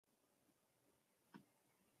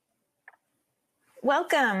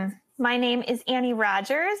Welcome. My name is Annie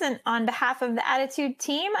Rogers, and on behalf of the ADDitude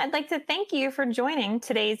team, I'd like to thank you for joining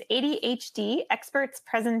today's ADHD experts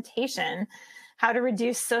presentation, How to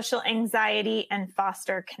Reduce Social Anxiety and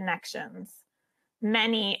Foster Connections.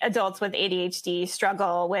 Many adults with ADHD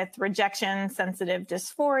struggle with rejection, sensitive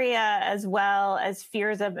dysphoria, as well as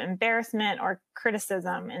fears of embarrassment or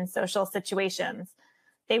criticism in social situations.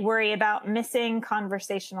 They worry about missing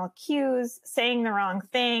conversational cues, saying the wrong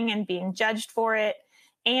thing and being judged for it,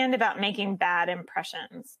 and about making bad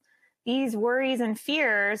impressions. These worries and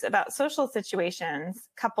fears about social situations,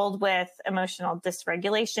 coupled with emotional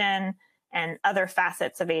dysregulation and other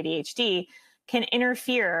facets of ADHD, can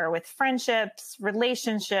interfere with friendships,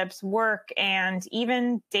 relationships, work, and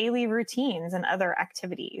even daily routines and other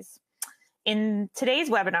activities. In today's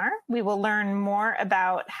webinar, we will learn more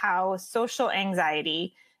about how social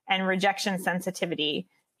anxiety and rejection sensitivity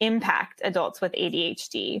impact adults with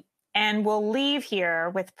ADHD. And we'll leave here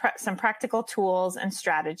with some practical tools and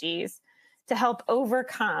strategies to help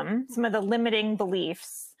overcome some of the limiting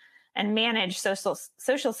beliefs and manage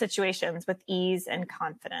social situations with ease and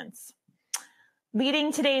confidence.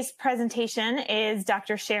 Leading today's presentation is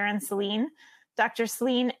Dr. Sharon Saline. Dr.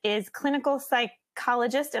 Saline is clinical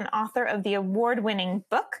psychologist and author of the award-winning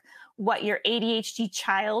book, What Your ADHD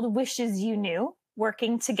Child Wishes You Knew,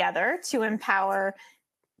 Working Together to Empower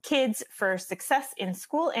Kids for Success in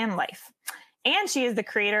School and Life. And she is the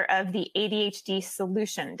creator of the ADHD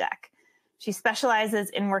Solution Deck. She specializes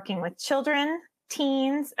in working with children,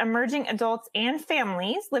 teens, emerging adults, and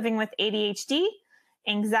families living with ADHD,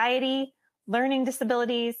 anxiety, learning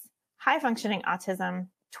disabilities, high-functioning autism,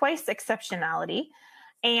 twice exceptionality,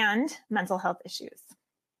 and mental health issues.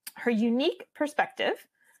 Her unique perspective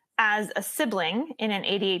as a sibling in an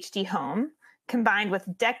ADHD home, combined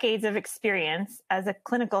with decades of experience as a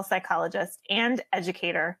clinical psychologist and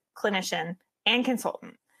educator, clinician, and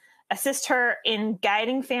consultant, assist her in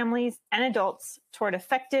guiding families and adults toward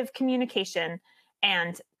effective communication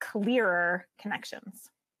and clearer connections.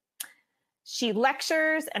 She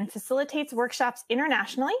lectures and facilitates workshops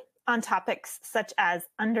internationally on topics such as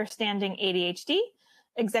understanding ADHD,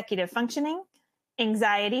 executive functioning,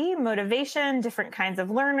 anxiety, motivation, different kinds of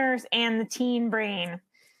learners, and the teen brain.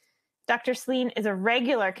 Dr. Saline is a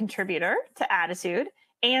regular contributor to ADDitude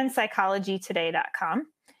and PsychologyToday.com,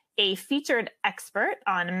 a featured expert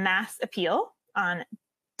on mass appeal on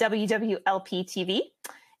WWLP-TV,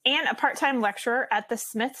 and a part-time lecturer at the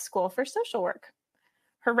Smith School for Social Work.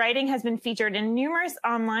 Her writing has been featured in numerous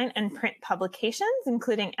online and print publications,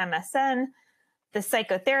 including MSN, the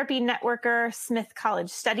Psychotherapy Networker, Smith College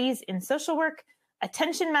Studies in Social Work,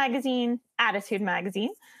 Attention Magazine, ADDitude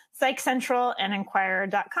Magazine, Psych Central, and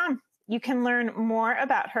Inquirer.com. You can learn more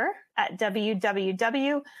about her at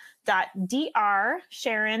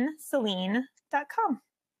www.drsharonsaline.com.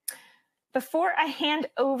 Before I hand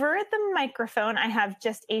over the microphone, I have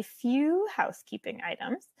just a few housekeeping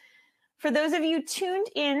items. For those of you tuned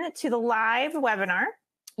in to the live webinar,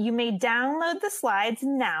 you may download the slides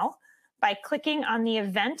now by clicking on the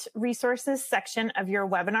Event Resources section of your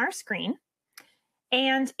webinar screen.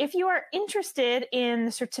 And if you are interested in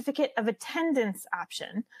the Certificate of Attendance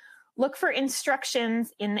option, look for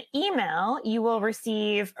instructions in the email you will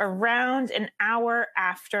receive around an hour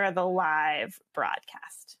after the live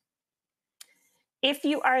broadcast. If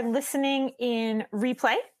you are listening in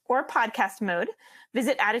replay or podcast mode,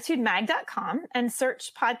 visit ADDitudemag.com and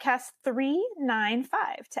search podcast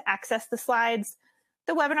 395 to access the slides,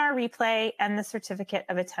 the webinar replay, and the certificate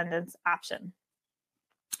of attendance option.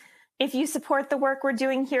 If you support the work we're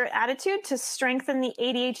doing here at ADDitude to strengthen the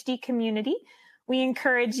ADHD community, we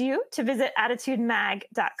encourage you to visit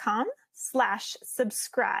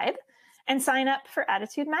ADDitudemag.com/subscribe and sign up for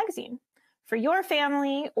ADDitude Magazine for your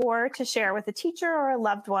family or to share with a teacher or a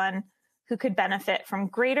loved one who could benefit from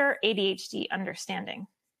greater ADHD understanding.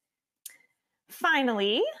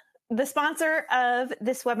 Finally, the sponsor of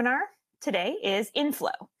this webinar today is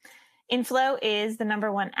Inflow. Inflow is the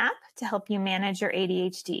 #1 app to help you manage your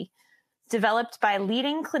ADHD. Developed by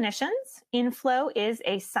leading clinicians, Inflow is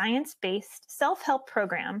a science-based self-help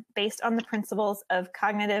program based on the principles of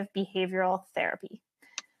cognitive behavioral therapy.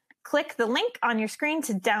 Click the link on your screen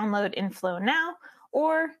to download Inflow now,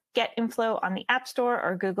 or get Inflow on the App Store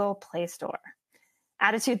or Google Play Store.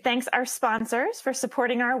 ADDitude thanks our sponsors for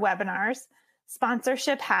supporting our webinars.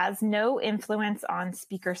 Sponsorship has no influence on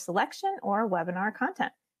speaker selection or webinar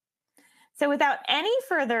content. So without any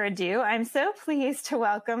further ado, I'm so pleased to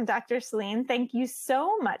welcome Dr. Saline. Thank you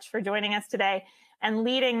so much for joining us today and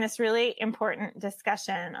leading this really important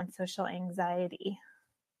discussion on social anxiety.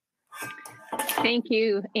 Thank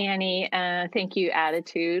you, Annie. Thank you,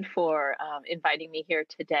 ADDitude, for inviting me here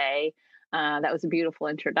today. That was a beautiful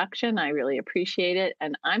introduction. I really appreciate it.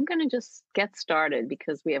 And I'm going to just get started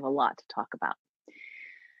because we have a lot to talk about.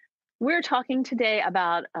 We're talking today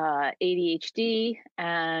about ADHD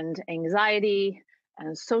and anxiety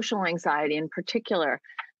and social anxiety in particular.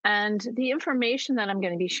 And the information that I'm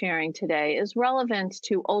going to be sharing today is relevant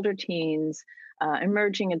to older teens,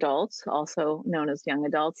 emerging adults, also known as young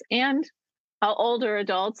adults, and older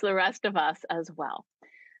adults, the rest of us as well.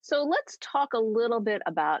 So let's talk a little bit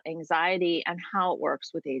about anxiety and how it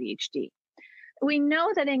works with ADHD. We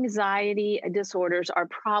know that anxiety disorders are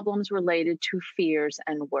problems related to fears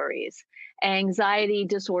and worries. Anxiety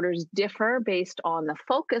disorders differ based on the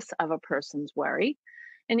focus of a person's worry.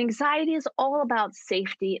 And anxiety is all about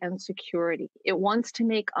safety and security. It wants to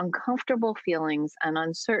make uncomfortable feelings and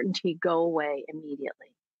uncertainty go away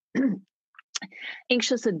immediately.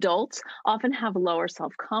 Anxious adults often have lower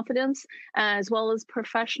self confidence, as well as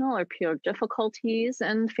professional or peer difficulties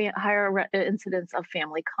and higher incidence of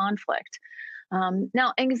family conflict.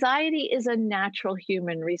 Now, anxiety is a natural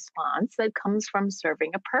human response that comes from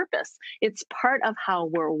serving a purpose. It's part of how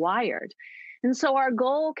we're wired. And so our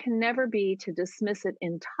goal can never be to dismiss it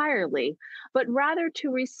entirely, but rather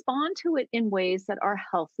to respond to it in ways that are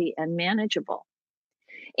healthy and manageable.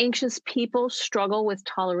 Anxious people struggle with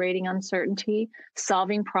tolerating uncertainty,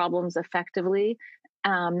 solving problems effectively,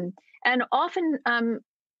 and often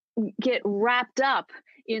get wrapped up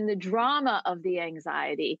in the drama of the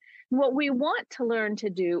anxiety. What we want to learn to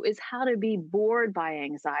do is how to be bored by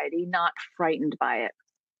anxiety, not frightened by it.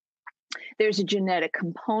 There's a genetic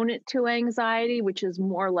component to anxiety, which is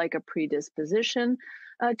more like a predisposition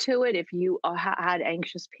to it. If you had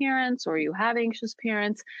anxious parents or you have anxious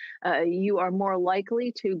parents, you are more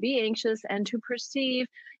likely to be anxious and to perceive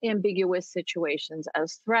ambiguous situations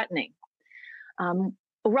as threatening.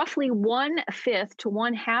 Roughly 1/5 to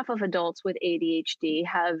 1/2 of adults with ADHD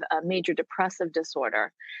have a major depressive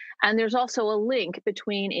disorder. And there's also a link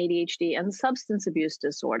between ADHD and substance abuse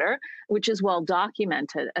disorder, which is well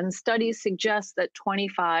documented. And studies suggest that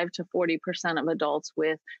 25 to 40% of adults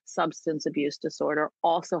with substance abuse disorder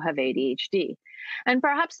also have ADHD. And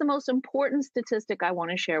perhaps the most important statistic I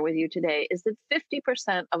want to share with you today is that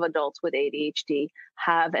 50% of adults with ADHD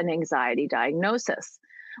have an anxiety diagnosis,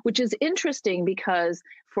 which is interesting because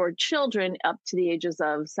for children up to the ages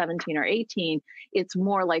of 17 or 18, it's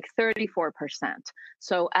more like 34%.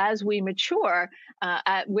 So as we mature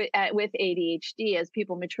with ADHD, as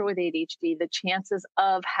people mature with ADHD, the chances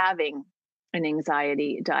of having an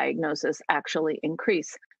anxiety diagnosis actually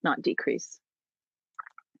increase, not decrease.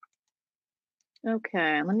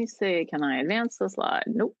 Okay, let me see. Can I advance the slide?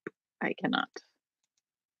 Nope, I cannot.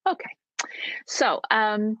 Okay, so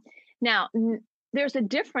now there's a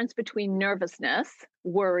difference between nervousness,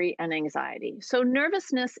 worry, and anxiety. So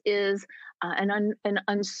nervousness is an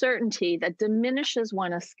uncertainty that diminishes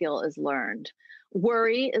when a skill is learned.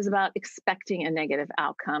 Worry is about expecting a negative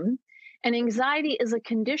outcome. And anxiety is a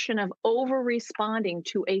condition of over-responding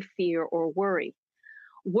to a fear or worry.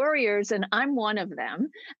 Worriers, and I'm one of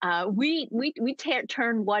them, we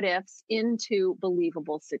turn what ifs into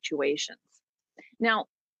believable situations. Now,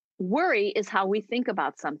 worry is how we think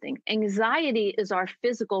about something. Anxiety is our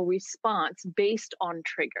physical response based on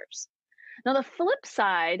triggers. Now, the flip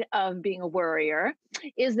side of being a worrier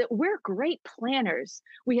is that we're great planners.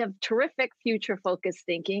 We have terrific future focused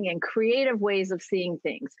thinking and creative ways of seeing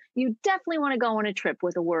things. You definitely want to go on a trip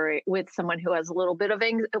with someone who has a little bit of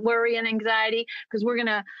worry and anxiety, because we're going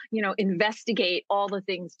to, investigate all the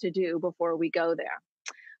things to do before we go there.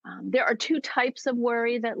 There are two types of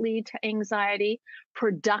worry that lead to anxiety: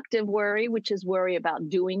 productive worry, which is worry about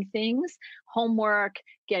doing things, homework,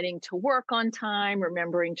 getting to work on time,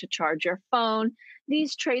 remembering to charge your phone.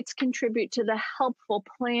 These traits contribute to the helpful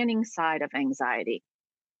planning side of anxiety.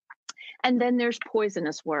 And then there's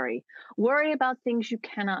poisonous worry about things you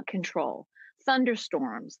cannot control: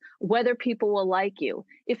 thunderstorms, whether people will like you,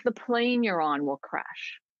 if the plane you're on will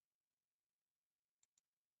crash.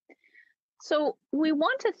 So we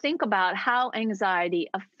want to think about how anxiety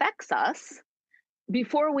affects us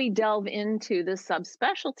before we delve into the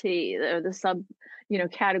subspecialty or the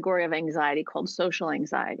category of anxiety called social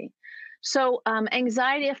anxiety. So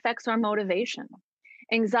anxiety affects our motivation.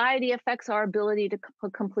 Anxiety affects our ability to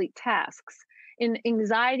complete tasks.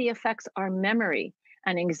 Anxiety affects our memory,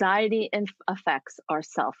 and anxiety affects our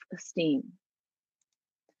self-esteem.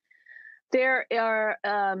 There are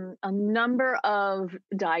a number of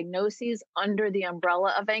diagnoses under the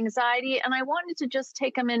umbrella of anxiety, and I wanted to just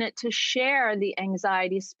take a minute to share the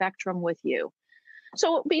anxiety spectrum with you.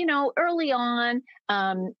 So, early on,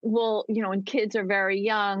 when kids are very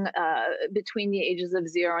young, between the ages of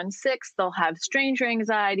 0 and 6, they'll have stranger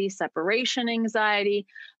anxiety, separation anxiety.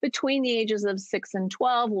 Between the ages of 6 and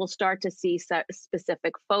 12, we'll start to see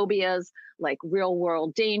specific phobias like real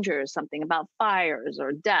world dangers, something about fires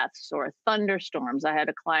or deaths or thunderstorms. I had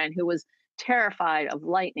a client who was terrified of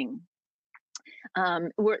lightning.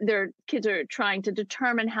 Where their kids are trying to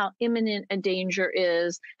determine how imminent a danger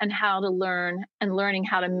is and how to learning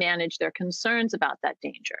how to manage their concerns about that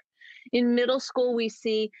danger. In middle school, we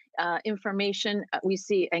see we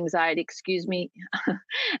see anxiety, excuse me,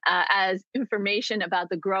 as information about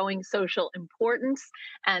the growing social importance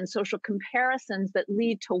and social comparisons that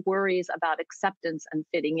lead to worries about acceptance and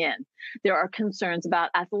fitting in. There are concerns about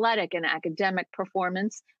athletic and academic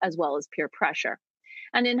performance, as well as peer pressure.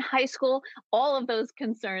 And in high school, all of those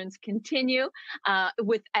concerns continue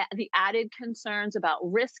with the added concerns about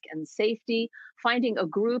risk and safety, finding a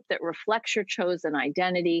group that reflects your chosen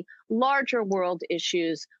identity, larger world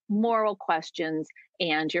issues, moral questions,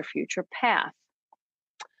 and your future path.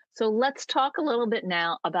 So let's talk a little bit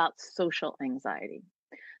now about social anxiety.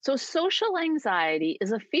 So, social anxiety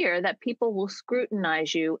is a fear that people will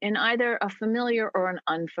scrutinize you in either a familiar or an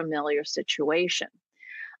unfamiliar situation.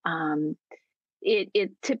 Um, it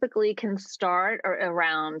typically can start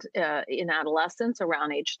around in adolescence,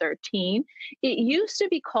 around age 13. It used to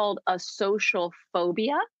be called a social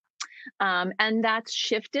phobia, and that's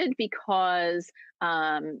shifted because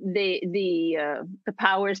the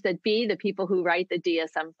powers that be, the people who write the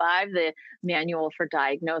DSM-5, the Manual for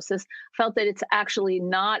Diagnosis, felt that it's actually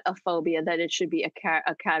not a phobia, that it should be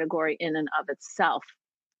a category in and of itself.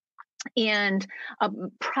 And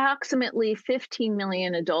approximately 15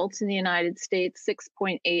 million adults in the United States,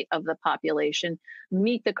 6.8 of the population,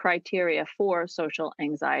 meet the criteria for social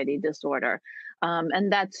anxiety disorder.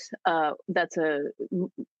 And that's a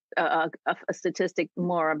statistic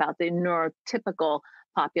more about the neurotypical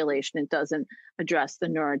population. It doesn't address the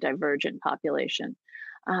neurodivergent population.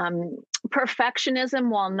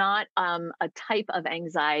 Perfectionism, while not a type of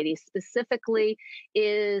anxiety specifically,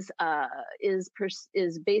 is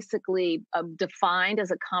basically defined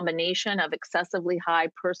as a combination of excessively high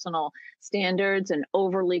personal standards and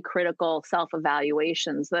overly critical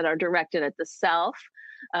self-evaluations that are directed at the self,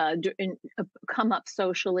 come up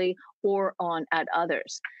socially or on at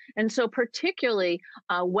others. And so, particularly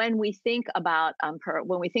when we think about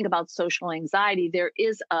social anxiety, there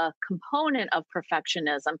is a component of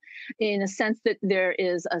perfectionism, in a sense that there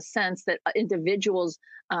is a sense that individuals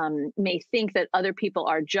may think that other people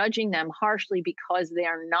are judging them harshly because they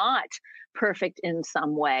are not perfect in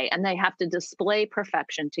some way, and they have to display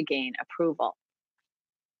perfection to gain approval.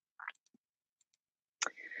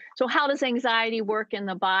 So, how does anxiety work in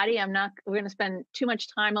the body? We're going to spend too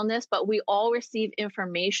much time on this, but we all receive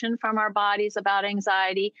information from our bodies about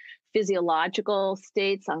anxiety: physiological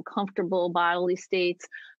states, uncomfortable bodily states,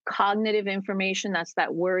 cognitive information, that's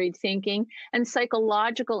that worried thinking, and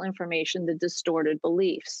psychological information, the distorted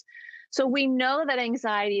beliefs. So we know that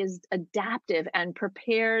anxiety is adaptive and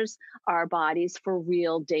prepares our bodies for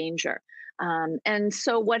real danger. And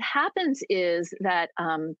so what happens is that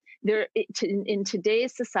in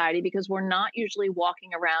today's society, because we're not usually walking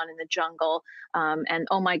around in the jungle, and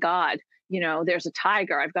oh my God, there's a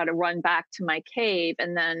tiger, I've got to run back to my cave,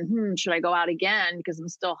 and then should I go out again because I'm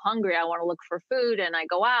still hungry, I want to look for food, and I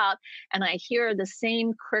go out and I hear the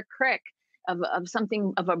same crick crick of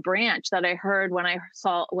something, of a branch that I heard when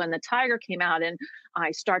the tiger came out, and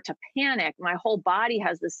I start to panic. My whole body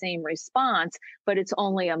has the same response, but it's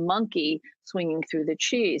only a monkey swinging through the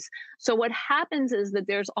trees. So what happens is that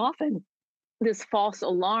there's often this false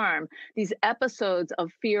alarm, these episodes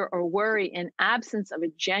of fear or worry in absence of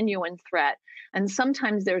a genuine threat. And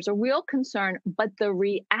sometimes there's a real concern, but the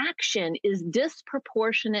reaction is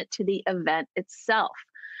disproportionate to the event itself.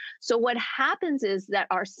 So what happens is that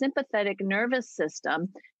our sympathetic nervous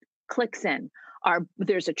system clicks in.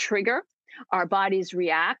 There's a trigger. Our bodies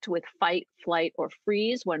react with fight, flight, or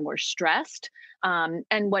freeze when we're stressed. And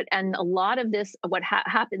a lot of this, what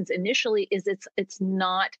happens initially is it's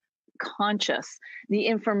not conscious. The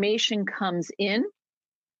information comes in,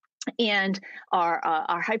 and our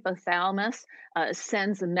hypothalamus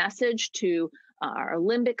sends a message to our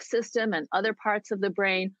limbic system and other parts of the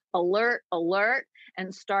brain: alert, alert.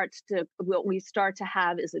 And what we start to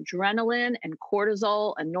have is adrenaline and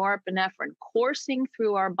cortisol and norepinephrine coursing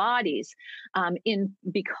through our bodies,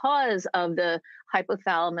 because of the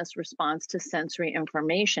hypothalamus response to sensory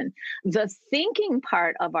information. The thinking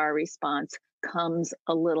part of our response comes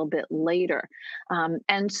a little bit later.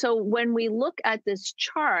 And so when we look at this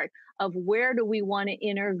chart of where do we want to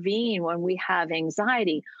intervene when we have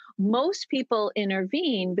anxiety, most people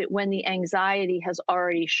intervene, but when the anxiety has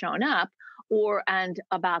already shown up, or and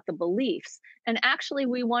about the beliefs. And actually,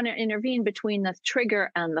 we want to intervene between the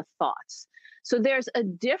trigger and the thoughts. So there's a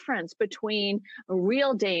difference between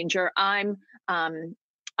real danger. I'm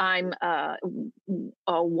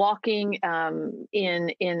walking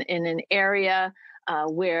in an area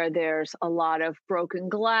where there's a lot of broken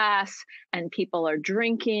glass and people are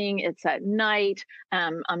drinking. It's at night.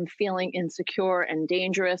 I'm feeling insecure and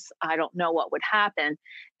dangerous. I don't know what would happen.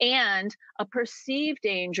 And a perceived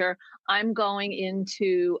danger. I'm going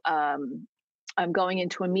into a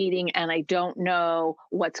meeting and I don't know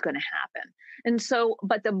what's going to happen. And so,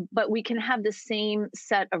 but we can have the same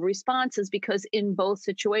set of responses because in both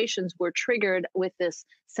situations we're triggered with this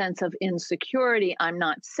sense of insecurity. I'm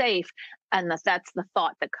not safe, and that's the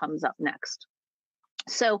thought that comes up next.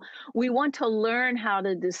 So we want to learn how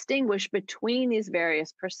to distinguish between these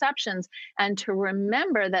various perceptions and to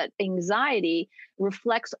remember that anxiety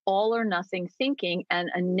reflects all or nothing thinking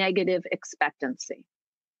and a negative expectancy.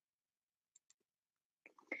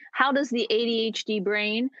 How does the ADHD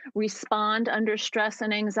brain respond under stress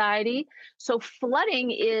and anxiety? So,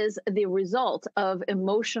 flooding is the result of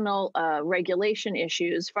emotional regulation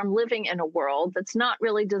issues from living in a world that's not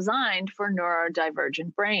really designed for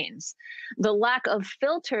neurodivergent brains. The lack of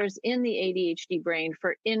filters in the ADHD brain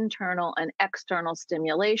for internal and external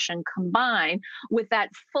stimulation combine with that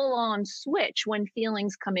full on switch when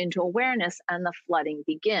feelings come into awareness and the flooding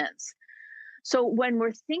begins. So when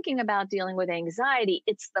we're thinking about dealing with anxiety,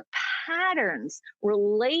 it's the patterns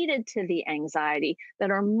related to the anxiety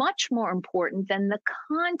that are much more important than the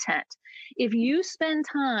content. If you spend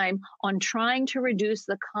time on trying to reduce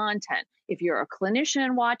the content, if you're a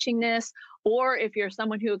clinician watching this, or if you're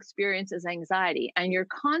someone who experiences anxiety and you're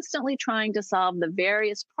constantly trying to solve the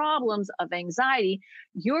various problems of anxiety,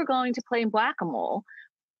 you're going to play whack-a-mole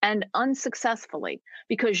and unsuccessfully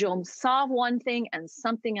because you'll solve one thing and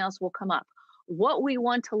something else will come up. What we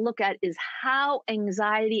want to look at is how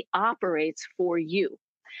anxiety operates for you.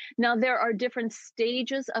 Now, there are different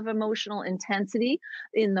stages of emotional intensity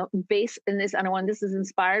in the base. In this, this is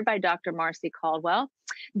inspired by Dr. Marcy Caldwell.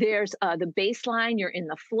 There's the baseline. You're in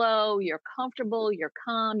the flow. You're comfortable. You're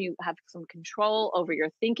calm. You have some control over your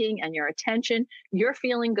thinking and your attention. You're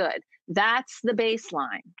feeling good. That's the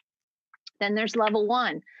baseline. Then there's level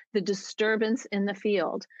one, the disturbance in the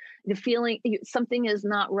field. The feeling something is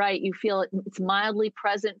not right. You feel it's mildly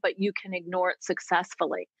present, but you can ignore it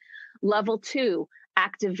successfully. Level two,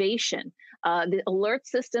 activation. The alert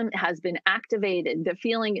system has been activated. The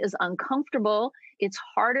feeling is uncomfortable. It's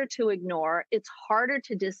harder to ignore. It's harder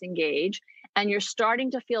to disengage. And you're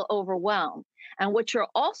starting to feel overwhelmed. And what you're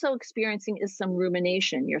also experiencing is some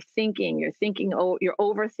rumination. You're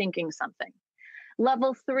overthinking something.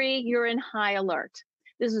 Level three, you're in high alert.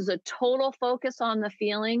 This is a total focus on the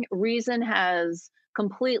feeling. Reason has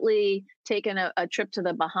completely taken a trip to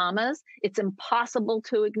the Bahamas. It's impossible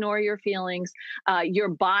to ignore your feelings. Your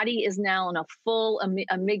body is now in a full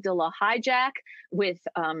amygdala hijack with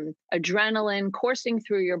adrenaline coursing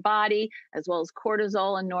through your body, as well as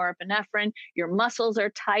cortisol and norepinephrine. Your muscles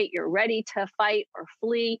are tight. You're ready to fight or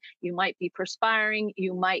flee. You might be perspiring.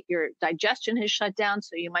 Your digestion has shut down,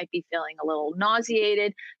 so you might be feeling a little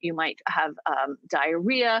nauseated. You might have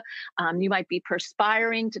diarrhea. You might be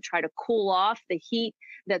perspiring to try to cool off the heat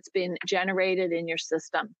that's been generated in your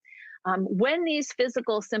system. When these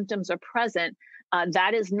physical symptoms are present,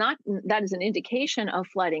 that is an indication of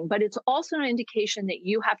flooding, but it's also an indication that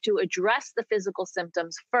you have to address the physical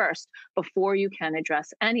symptoms first before you can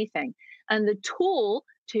address anything. And the tool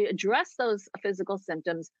to address those physical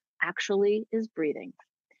symptoms actually is breathing.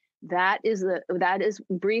 That is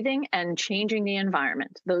breathing and changing the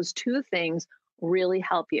environment. Those two things really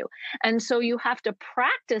help you. And so you have to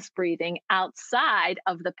practice breathing outside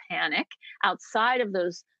of the panic, outside of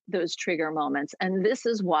those trigger moments. And this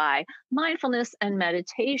is why mindfulness and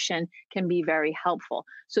meditation can be very helpful,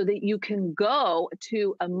 so that you can go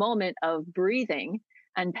to a moment of breathing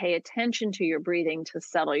and pay attention to your breathing to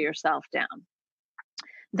settle yourself down.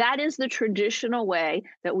 That is the traditional way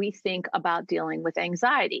that we think about dealing with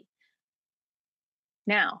anxiety.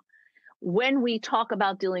 Now, when we talk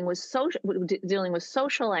about dealing with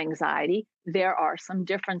social anxiety, there are some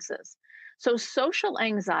differences. So social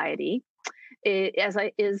anxiety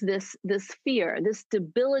is this fear, this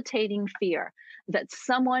debilitating fear that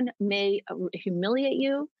someone may humiliate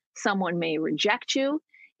you, someone may reject you.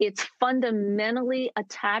 It's fundamentally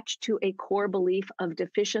attached to a core belief of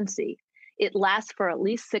deficiency. It lasts for at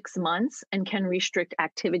least 6 months and can restrict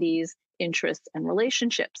activities, interests, and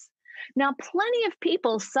relationships. Now, plenty of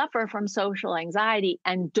people suffer from social anxiety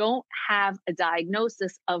and don't have a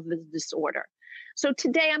diagnosis of the disorder. So,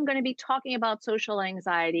 today I'm going to be talking about social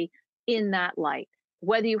anxiety in that light,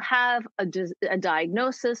 whether you have a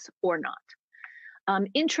diagnosis or not.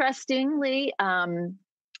 Interestingly,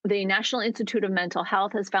 the National Institute of Mental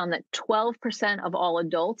Health has found that 12% of all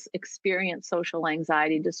adults experience social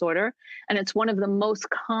anxiety disorder, and it's one of the most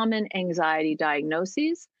common anxiety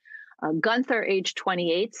diagnoses. Gunther, age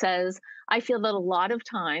 28, says, I feel that a lot of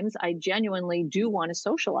times I genuinely do want to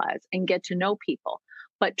socialize and get to know people,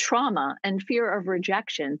 but trauma and fear of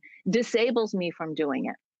rejection disables me from doing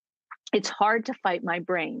it. It's hard to fight my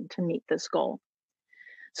brain to meet this goal.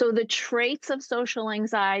 So the traits of social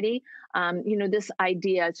anxiety, this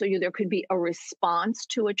idea, there could be a response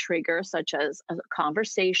to a trigger, such as a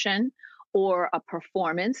conversation or a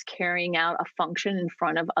performance, carrying out a function in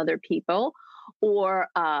front of other people, or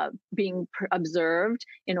being observed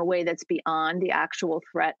in a way that's beyond the actual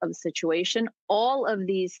threat of the situation. All of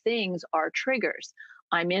these things are triggers.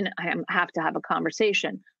 I have to have a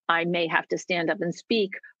conversation. I may have to stand up and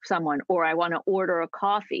speak to someone, or I want to order a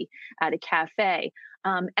coffee at a cafe.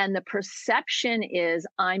 And the perception is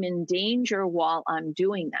I'm in danger while I'm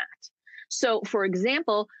doing that. So, for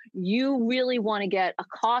example, you really want to get a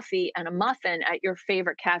coffee and a muffin at your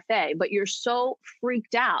favorite cafe, but you're so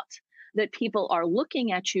freaked out that people are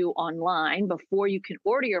looking at you online before you can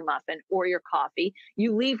order your muffin or your coffee,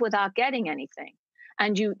 you leave without getting anything.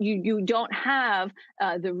 And you don't have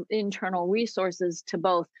the internal resources to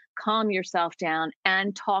both calm yourself down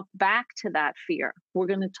and talk back to that fear. We're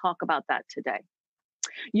going to talk about that today.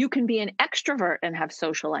 You can be an extrovert and have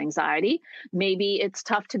social anxiety. Maybe it's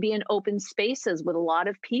tough to be in open spaces with a lot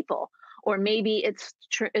of people, or maybe it's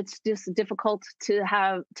just difficult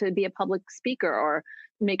to be a public speaker or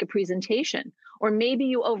make a presentation. Or maybe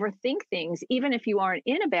you overthink things, even if you aren't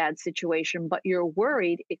in a bad situation, but you're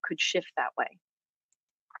worried it could shift that way.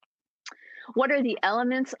 What are the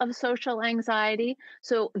elements of social anxiety?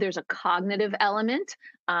 So there's a cognitive element,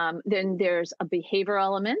 then there's a behavior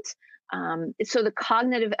element. So the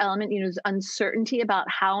cognitive element, is uncertainty about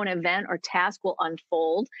how an event or task will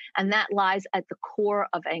unfold, and that lies at the core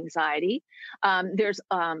of anxiety. There's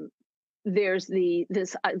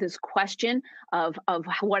this question of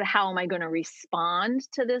how am I going to respond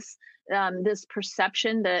to this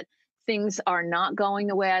perception that things are not going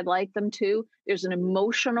the way I'd like them to. There's an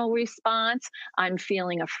emotional response. I'm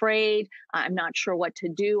feeling afraid. I'm not sure what to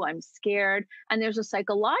do. I'm scared. And there's a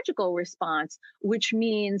psychological response, which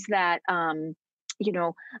means that, the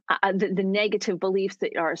negative beliefs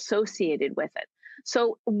that are associated with it.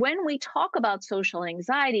 So when we talk about social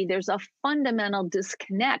anxiety, there's a fundamental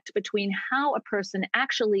disconnect between how a person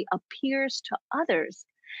actually appears to others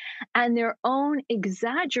and their own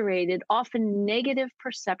exaggerated, often negative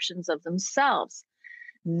perceptions of themselves.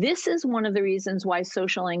 This is one of the reasons why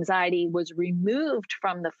social anxiety was removed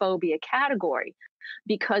from the phobia category,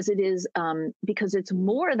 because it's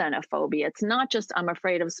more than a phobia. It's not just I'm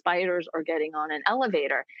afraid of spiders or getting on an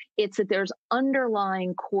elevator. It's that there's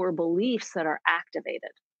underlying core beliefs that are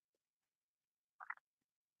activated.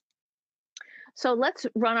 So let's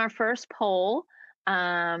run our first poll.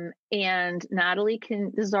 And Natalie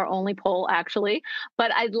this is our only poll actually,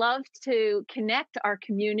 but I'd love to connect our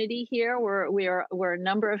community here. We're a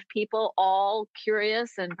number of people all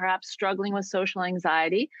curious and perhaps struggling with social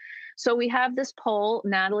anxiety. So we have this poll.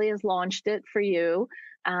 Natalie has launched it for you.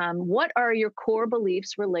 What are your core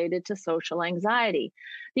beliefs related to social anxiety?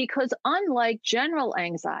 Because unlike general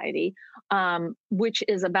anxiety, which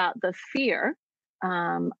is about the fear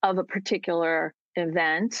of a particular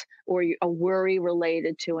event or a worry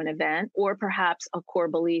related to an event, or perhaps a core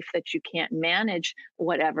belief that you can't manage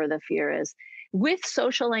whatever the fear is. With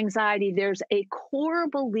social anxiety, there's a core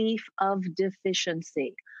belief of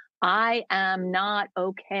deficiency. I am not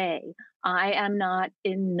okay. I am not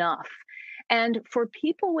enough. And for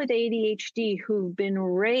people with ADHD who've been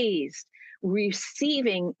raised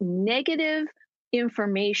receiving negative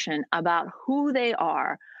information about who they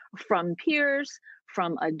are from peers,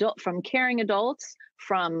 from caring adults,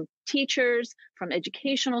 from teachers, from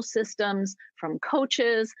educational systems, from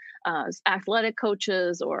coaches, athletic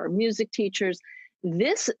coaches or music teachers,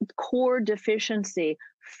 this core deficiency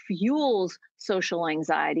fuels social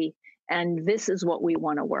anxiety, and this is what we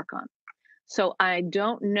want to work on. So I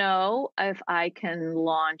don't know if I can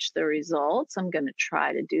launch the results. I'm going to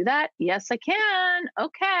try to do that. Yes, I can.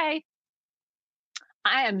 Okay.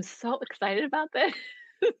 I am so excited about this.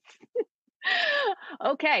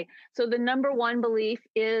 Okay, so the number one belief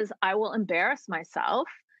is I will embarrass myself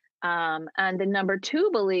And the number two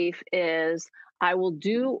belief is I will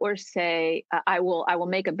do or say I will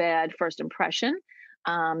make a bad first impression.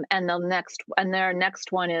 And their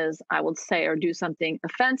next one is I will say or do something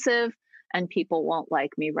offensive, and people won't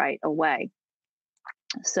like me right away.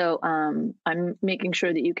 So I'm making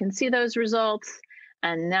sure that you can see those results.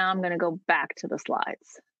 And now I'm going to go back to the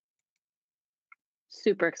slides.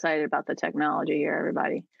 Super excited about the technology here,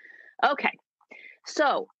 everybody. Okay,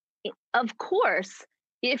 so of course,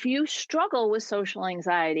 if you struggle with social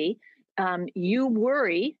anxiety, you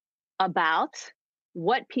worry about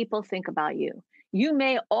what people think about you. You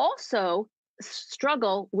may also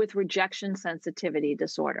struggle with rejection sensitivity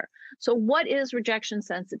disorder. So, what is rejection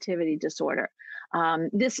sensitivity disorder?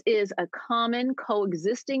 This is a common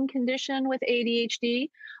coexisting condition with ADHD,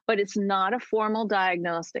 but it's not a formal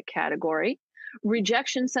diagnostic category.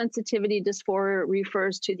 Rejection sensitivity dysphoria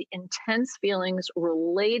refers to the intense feelings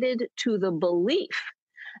related to the belief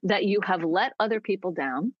that you have let other people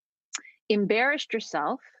down, embarrassed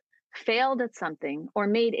yourself, failed at something, or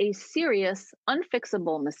made a serious,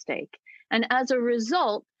 unfixable mistake. And as a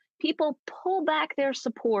result, people pull back their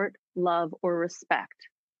support, love, or respect.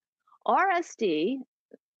 RSD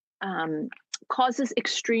causes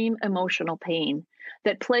extreme emotional pain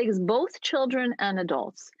that plagues both children and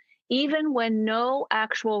adults, even when no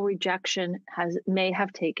actual rejection may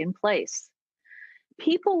have taken place.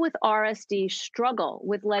 People with RSD struggle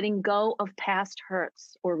with letting go of past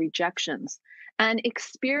hurts or rejections and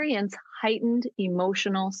experience heightened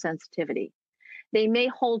emotional sensitivity. They may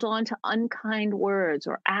hold on to unkind words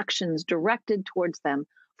or actions directed towards them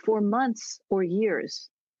for months or years.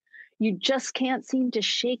 You just can't seem to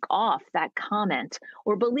shake off that comment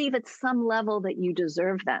or believe at some level that you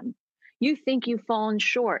deserve them. You think you've fallen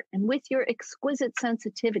short, and with your exquisite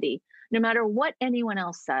sensitivity, no matter what anyone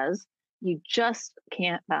else says, you just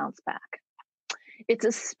can't bounce back. It's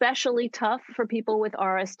especially tough for people with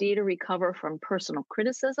RSD to recover from personal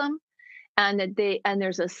criticism, and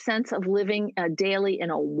there's a sense of living daily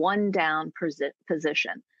in a one-down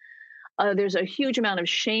position. There's a huge amount of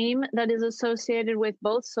shame that is associated with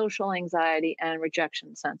both social anxiety and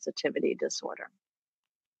rejection sensitivity disorder.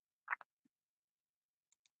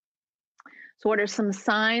 So, what are some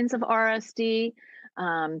signs of RSD?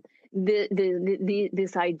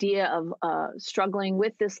 This idea of struggling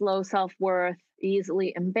with this low self-worth,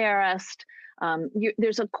 easily embarrassed.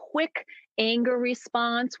 There's a quick anger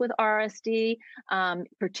response with RSD,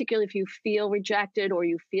 particularly if you feel rejected or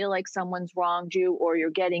you feel like someone's wronged you or you're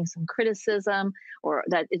getting some criticism or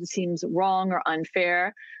that it seems wrong or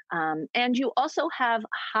unfair. And you also have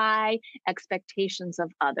high expectations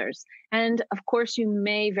of others. And of course, you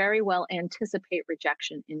may very well anticipate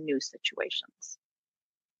rejection in new situations.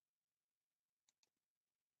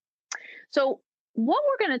 So, what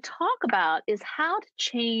we're going to talk about is how to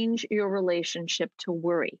change your relationship to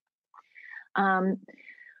worry.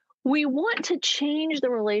 We want to change the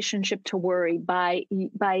relationship to worry by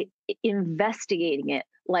investigating it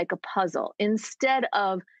like a puzzle instead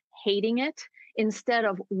of hating it, instead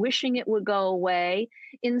of wishing it would go away,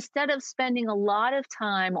 instead of spending a lot of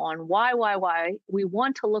time on why. We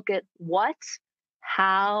want to look at what,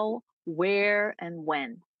 how, where, and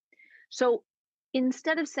when. So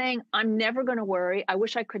instead of saying, I'm never going to worry, I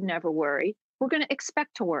wish I could never worry, we're going to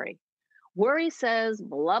expect to worry. Worry says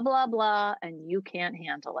blah, blah, blah, and you can't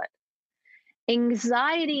handle it.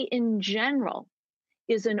 Anxiety in general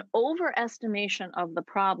is an overestimation of the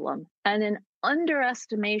problem and an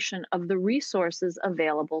underestimation of the resources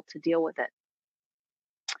available to deal with it.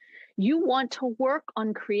 You want to work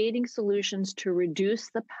on creating solutions to reduce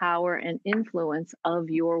the power and influence of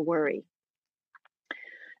your worry.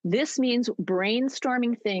 This means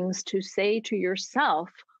brainstorming things to say to yourself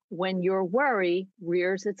when your worry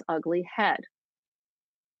rears its ugly head.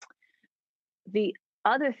 The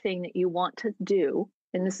other thing that you want to do,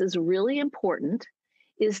 and this is really important,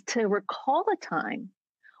 is to recall a time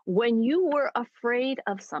when you were afraid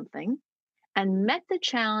of something and met the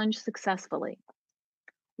challenge successfully.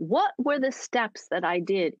 What were the steps that I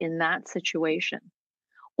did in that situation?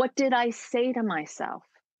 What did I say to myself?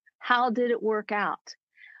 How did it work out?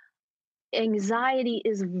 Anxiety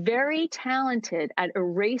is very talented at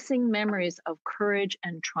erasing memories of courage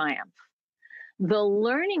and triumph. The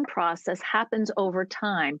learning process happens over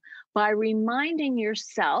time by reminding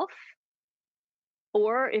yourself,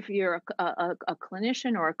 or if you're a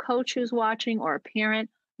clinician or a coach who's watching, or a parent,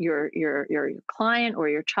 your client or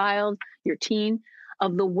your child, your teen,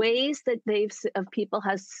 of the ways that people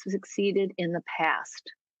has succeeded in the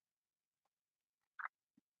past.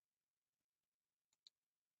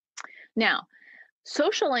 Now,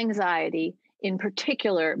 social anxiety in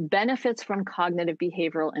particular benefits from cognitive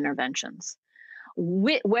behavioral interventions.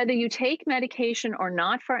 Whether you take medication or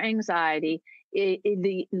not for anxiety,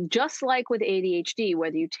 just like with ADHD,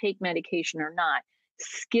 whether you take medication or not,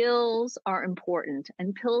 skills are important,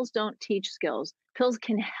 and pills don't teach skills. Pills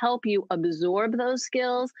can help you absorb those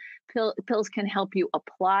skills. Pills can help you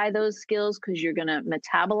apply those skills because you're going to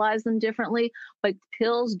metabolize them differently, but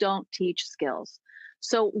pills don't teach skills.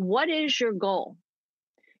 So what is your goal?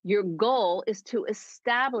 Your goal is to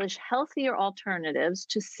establish healthier alternatives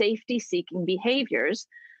to safety-seeking behaviors,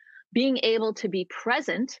 being able to be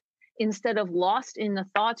present instead of lost in the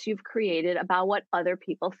thoughts you've created about what other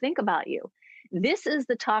people think about you. This is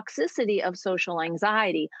the toxicity of social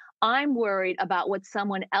anxiety. I'm worried about what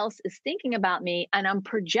someone else is thinking about me, and I'm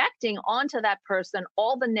projecting onto that person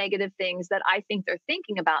all the negative things that I think they're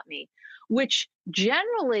thinking about me, which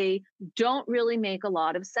generally don't really make a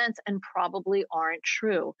lot of sense and probably aren't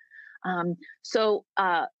true. So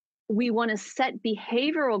we want to set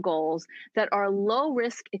behavioral goals that are low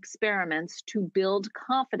risk experiments to build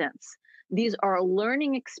confidence. These are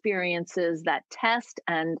learning experiences that test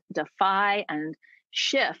and defy and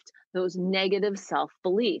shift those negative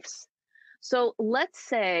self-beliefs. So let's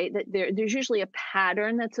say that there's usually a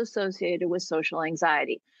pattern that's associated with social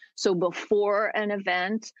anxiety. So before an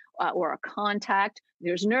event or a contact,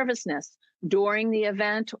 there's nervousness. During the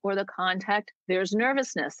event or the contact, there's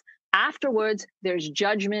nervousness. Afterwards, there's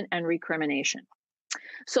judgment and recrimination.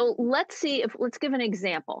 So let's give an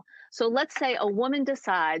example. So let's say a woman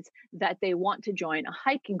decides that they want to join a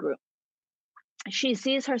hiking group. She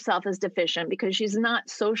sees herself as deficient because she's not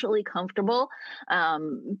socially comfortable.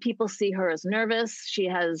 People see her as nervous. She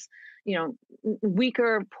has,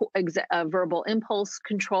 weaker verbal impulse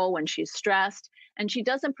control when she's stressed, and she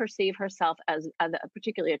doesn't perceive herself as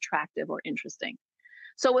particularly attractive or interesting.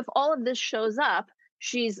 So if all of this shows up,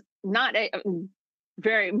 she's not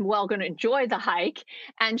very well going to enjoy the hike,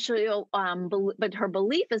 and but her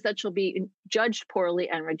belief is that she'll be judged poorly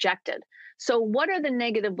and rejected. So what are the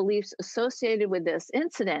negative beliefs associated with this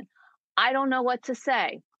incident? I don't know what to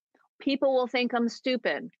say. People will think I'm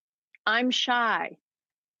stupid. I'm shy,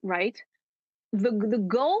 right? The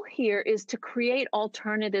goal here is to create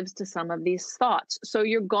alternatives to some of these thoughts. So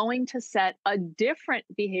you're going to set a different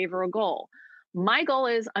behavioral goal. My goal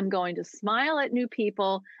is I'm going to smile at new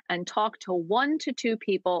people and talk to 1 to 2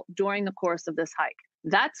 people during the course of this hike.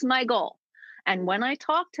 That's my goal. And when I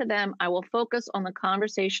talk to them, I will focus on the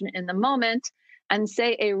conversation in the moment and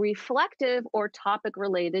say a reflective or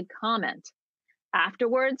topic-related comment.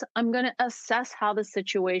 Afterwards, I'm going to assess how the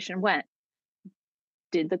situation went.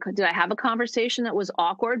 Did I have a conversation that was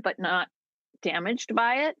awkward but not damaged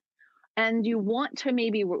by it? And you want to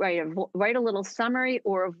maybe write a little summary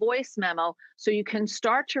or a voice memo so you can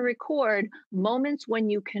start to record moments when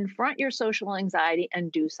you confront your social anxiety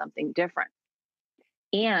and do something different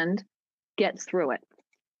and get through it.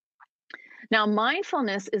 Now,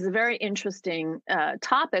 mindfulness is a very interesting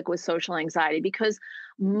topic with social anxiety because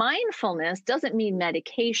mindfulness doesn't mean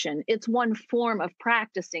medication. It's one form of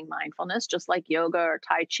practicing mindfulness, just like yoga or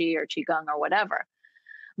Tai Chi or Qigong or whatever.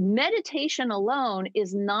 Meditation alone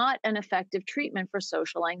is not an effective treatment for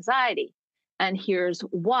social anxiety. And here's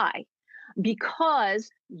why. Because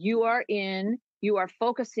you are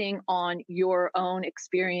focusing on your own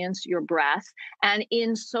experience, your breath. And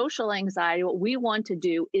in social anxiety, what we want to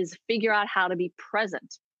do is figure out how to be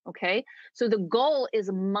present. Okay. So the goal is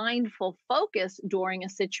mindful focus during a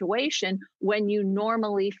situation when you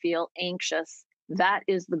normally feel anxious. That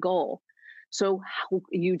is the goal. So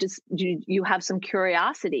you have some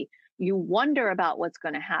curiosity. You wonder about what's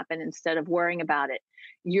going to happen instead of worrying about it.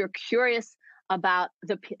 You're curious about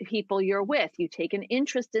the people you're with. You take an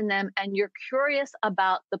interest in them and you're curious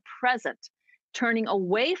about the present, turning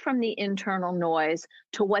away from the internal noise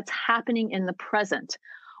to what's happening in the present.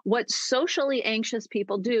 What socially anxious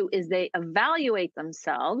people do is they evaluate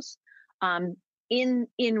themselves in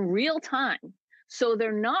real time. So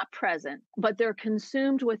they're not present, but they're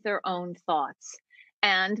consumed with their own thoughts.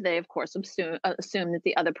 And they, of course, assume that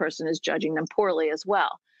the other person is judging them poorly as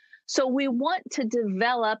well. So we want to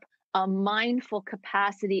develop a mindful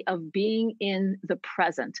capacity of being in the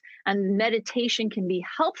present. And meditation can be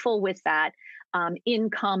helpful with that in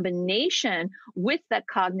combination with that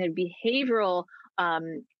cognitive behavioral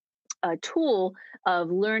tool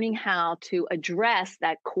of learning how to address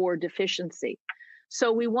that core deficiency.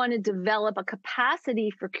 So we want to develop a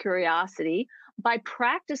capacity for curiosity by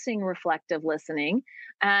practicing reflective listening.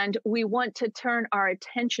 And we want to turn our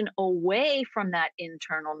attention away from that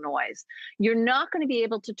internal noise. You're not going to be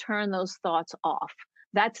able to turn those thoughts off.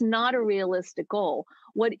 That's not a realistic goal.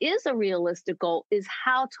 What is a realistic goal is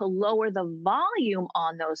how to lower the volume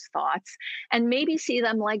on those thoughts and maybe see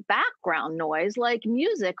them like background noise, like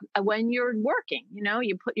music when you're working.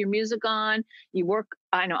 You put your music on, you work.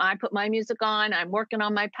 I know I put my music on, I'm working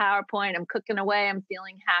on my PowerPoint, I'm cooking away, I'm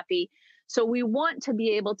feeling happy. So we want to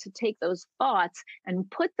be able to take those thoughts and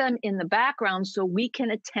put them in the background so we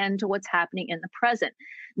can attend to what's happening in the present.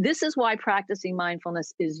 This is why practicing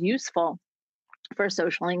mindfulness is useful for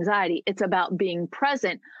social anxiety. It's about being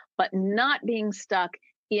present, but not being stuck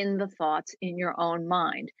in the thoughts in your own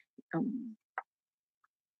mind.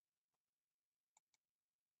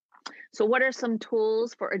 So, what are some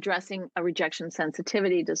tools for addressing a rejection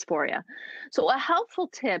sensitivity dysphoria? So, a helpful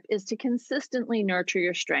tip is to consistently nurture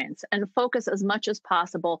your strengths and focus as much as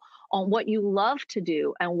possible on what you love to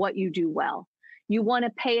do and what you do well. You want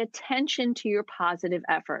to pay attention to your positive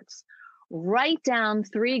efforts. Write down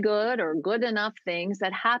 3 good or good enough things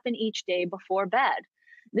that happen each day before bed.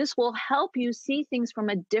 This will help you see things from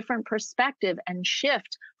a different perspective and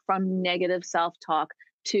shift from negative self talk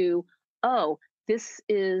to, oh, this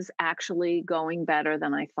is actually going better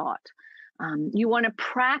than I thought. You want to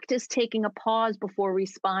practice taking a pause before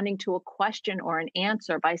responding to a question or an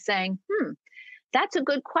answer by saying, that's a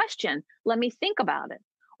good question. Let me think about it.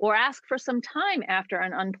 Or ask for some time after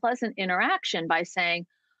an unpleasant interaction by saying,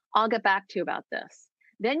 I'll get back to you about this.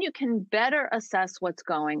 Then you can better assess what's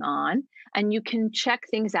going on and you can check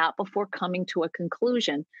things out before coming to a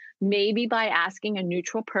conclusion. Maybe by asking a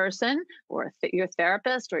neutral person or your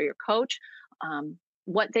therapist or your coach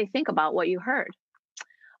what they think about what you heard.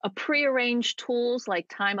 Prearranged tools like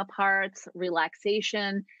time aparts,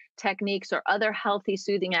 relaxation techniques, or other healthy,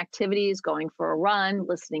 soothing activities, going for a run,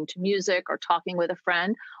 listening to music, or talking with a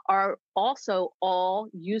friend, are also all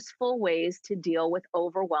useful ways to deal with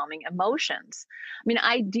overwhelming emotions. I mean,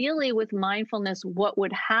 ideally, with mindfulness, what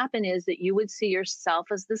would happen is that you would see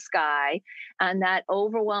yourself as the sky, and that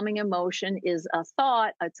overwhelming emotion is a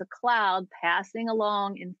thought, it's a cloud passing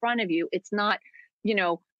along in front of you. It's not,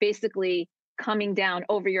 basically coming down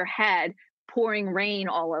over your head, pouring rain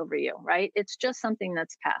all over you, right? It's just something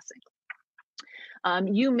that's passing.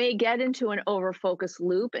 You may get into an overfocus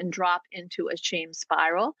loop and drop into a shame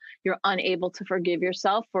spiral. You're unable to forgive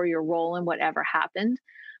yourself for your role in whatever happened.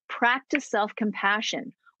 Practice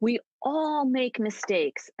self-compassion. We all make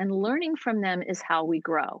mistakes, and learning from them is how we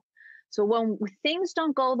grow. So when things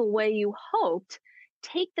don't go the way you hoped,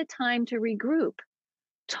 take the time to regroup.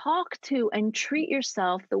 Talk to and treat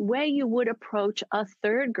yourself the way you would approach a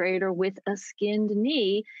 3rd grader with a skinned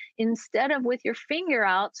knee instead of with your finger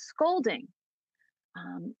out scolding.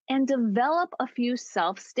 And develop a few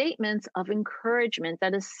self-statements of encouragement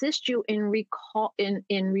that assist you in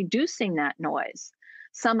reducing that noise.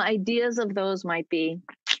 Some ideas of those might be,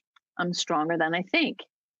 I'm stronger than I think.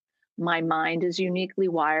 My mind is uniquely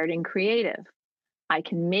wired and creative. I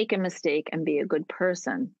can make a mistake and be a good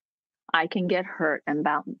person. I can get hurt and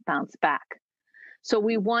bounce back. So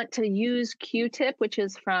we want to use Q-tip, which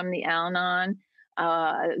is from the Al-Anon,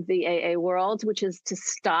 the AA world, which is to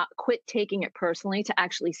quit taking it personally, to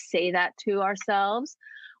actually say that to ourselves.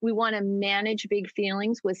 We want to manage big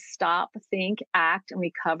feelings with stop, think, act, and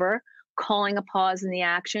recover, calling a pause in the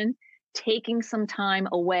action, taking some time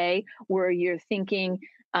away where you're thinking,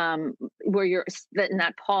 where you're in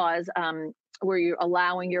that pause, where you're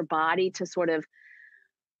allowing your body to sort of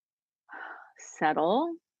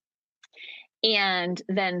settle, and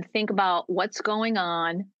then think about what's going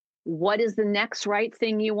on, what is the next right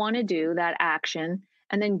thing you want to do, that action,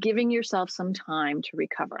 and then giving yourself some time to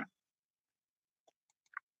recover.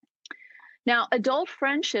 Now, adult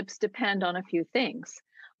friendships depend on a few things.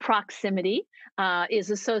 Proximity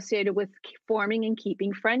is associated with forming and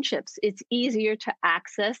keeping friendships. It's easier to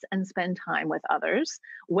access and spend time with others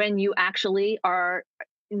when you actually are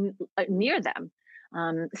near them.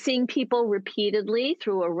 Seeing people repeatedly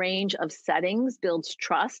through a range of settings builds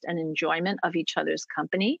trust and enjoyment of each other's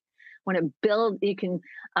company. When it builds, you can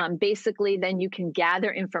basically then you can gather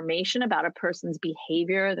information about a person's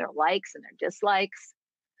behavior, their likes and their dislikes.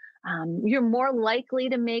 You're more likely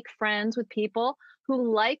to make friends with people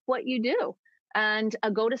who like what you do and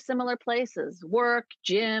go to similar places: work,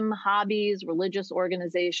 gym, hobbies, religious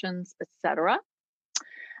organizations, etc.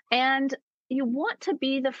 And you want to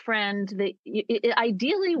be the friend that,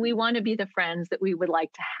 ideally, we want to be the friends that we would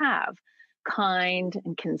like to have, kind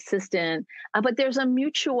and consistent. But there's a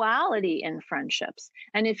mutuality in friendships.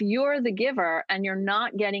 And if you're the giver and you're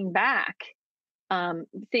not getting back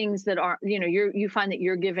things that aren't, you find that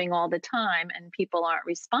you're giving all the time and people aren't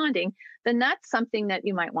responding, then that's something that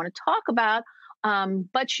you might want to talk about.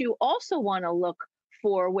 But you also want to look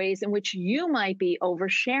for ways in which you might be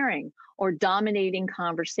oversharing or dominating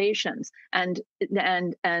conversations and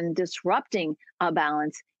disrupting a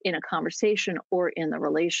balance in a conversation or in the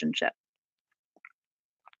relationship.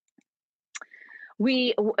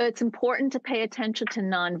 It's important to pay attention to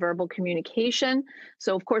nonverbal communication.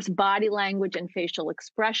 So, of course, body language and facial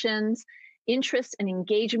expressions. Interest and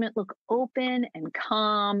engagement look open and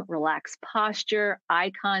calm, relaxed posture,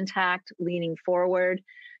 eye contact, leaning forward.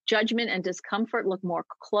 Judgment and discomfort look more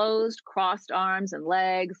closed, crossed arms and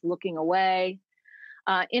legs, looking away.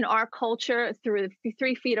 In our culture, 3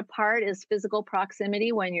 feet apart is physical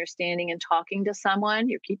proximity. When you're standing and talking to someone,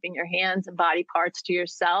 you're keeping your hands and body parts to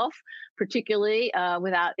yourself, particularly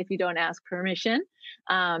if you don't ask permission.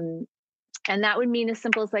 And that would mean as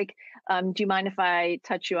simple as like, do you mind if I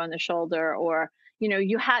touch you on the shoulder? Or,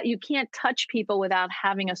 you can't touch people without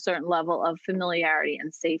having a certain level of familiarity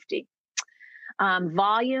and safety.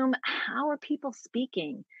 Volume, how are people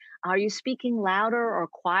speaking? Are you speaking louder or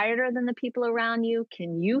quieter than the people around you?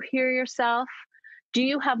 Can you hear yourself? Do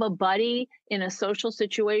you have a buddy in a social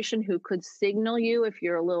situation who could signal you if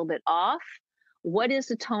you're a little bit off? What is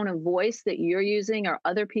the tone of voice that you're using or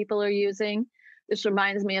other people are using? This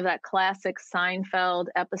reminds me of that classic Seinfeld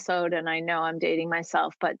episode, and I know I'm dating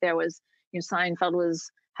myself, but there was, Seinfeld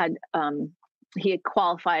he had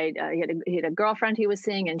qualified. He had a girlfriend he was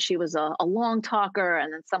seeing, and she was a long talker,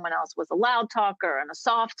 and then someone else was a loud talker and a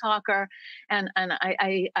soft talker. And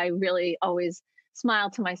I really always smile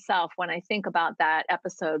to myself when I think about that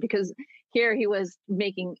episode, because here he was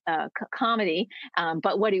making comedy,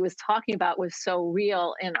 but what he was talking about was so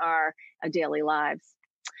real in our daily lives.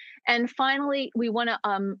 And finally, we want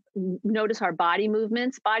to notice our body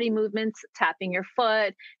movements. Body movements, tapping your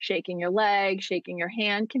foot, shaking your leg, shaking your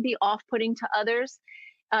hand can be off-putting to others.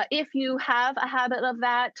 If you have a habit of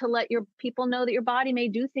that, to let your people know that your body may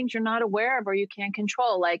do things you're not aware of or you can't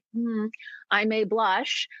control, like, I may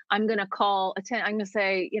blush. I'm going to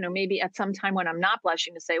say, maybe at some time when I'm not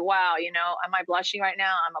blushing, to say, wow, am I blushing right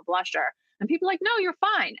now? I'm a blusher. And people are like, no, you're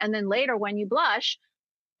fine. And then later when you blush,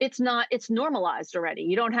 it's normalized already.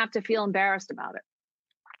 You don't have to feel embarrassed about it.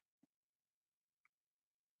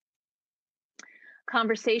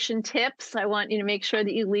 Conversation tips. I want you to make sure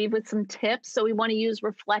that you leave with some tips. So we want to use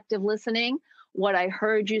reflective listening. What I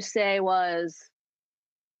heard you say was,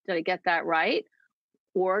 did I get that right?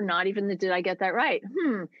 Or not even did I get that right?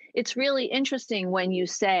 It's really interesting when you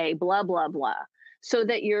say blah, blah, blah, so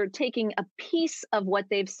that you're taking a piece of what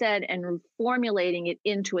they've said and formulating it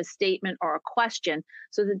into a statement or a question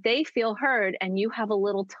so that they feel heard, and you have a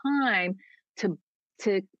little time to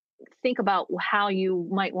think about how you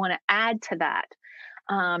might want to add to that.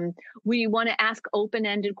 We want to ask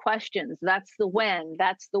open-ended questions. That's the when,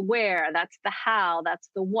 that's the where, that's the how, that's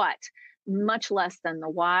the what, much less than the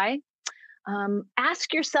why.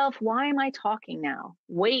 Ask yourself, why am I talking now?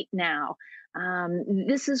 Wait now.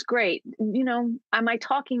 This is great. Am I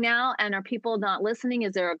talking now and are people not listening?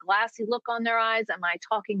 Is there a glassy look on their eyes? Am I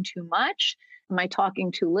talking too much? Am I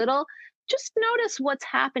talking too little? Just notice what's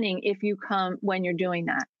happening when you're doing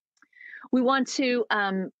that. We want to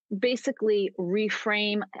basically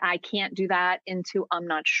reframe I can't do that into I'm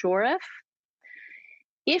not sure if.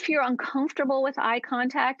 If you're uncomfortable with eye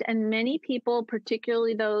contact, and many people,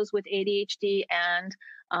 particularly those with ADHD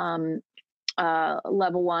and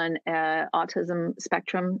level 1 autism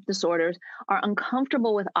spectrum disorders, are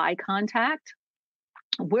uncomfortable with eye contact,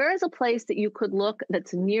 where is a place that you could look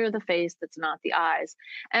that's near the face, that's not the eyes?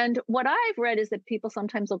 And what I've read is that people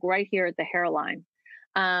sometimes look right here at the hairline.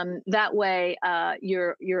 That way,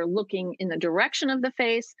 you're looking in the direction of the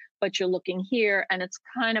face, but you're looking here, and it's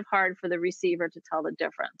kind of hard for the receiver to tell the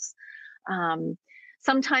difference.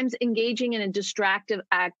 Sometimes engaging in a distractive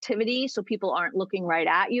activity, so people aren't looking right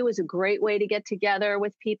at you, is a great way to get together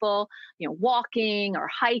with people. Walking or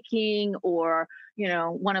hiking, or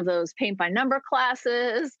one of those paint by number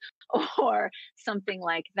classes, or something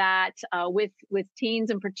like that. With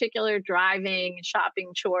teens in particular, driving,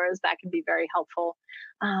 shopping, chores, that can be very helpful.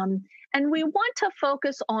 And we want to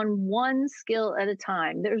focus on one skill at a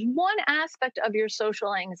time. There's one aspect of your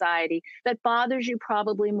social anxiety that bothers you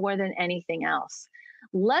probably more than anything else.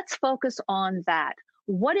 Let's focus on that.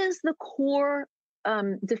 What is the core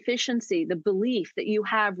deficiency, the belief that you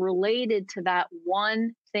have related to that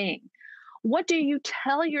one thing? What do you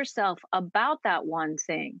tell yourself about that one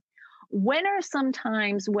thing? When are some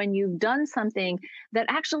times when you've done something that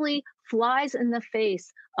actually flies in the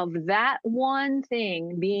face of that one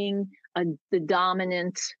thing being the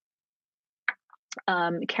dominant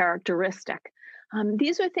characteristic?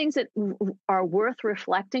 These are things that are worth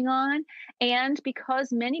reflecting on. And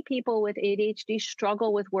because many people with ADHD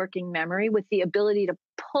struggle with working memory, with the ability to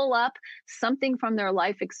pull up something from their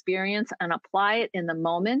life experience and apply it in the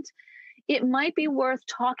moment, it might be worth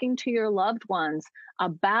talking to your loved ones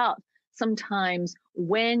about sometimes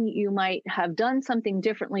when you might have done something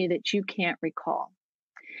differently that you can't recall.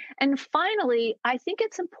 And finally, I think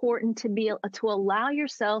it's important to allow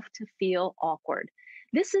yourself to feel awkward.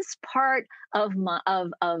 This is part of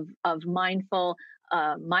mindfulness.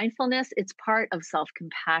 It's part of self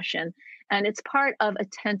compassion, and it's part of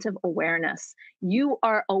attentive awareness. You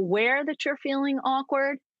are aware that you're feeling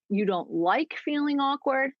awkward. You don't like feeling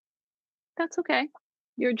awkward. That's okay.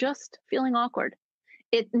 You're just feeling awkward.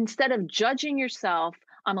 Instead of judging yourself,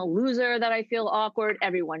 I'm a loser that I feel awkward.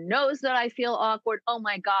 Everyone knows that I feel awkward. Oh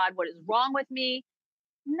my God, what is wrong with me?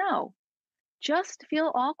 No, just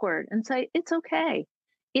feel awkward and say, it's okay.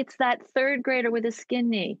 It's that third grader with a skin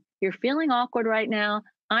knee. You're feeling awkward right now.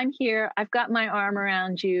 I'm here. I've got my arm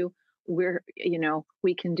around you.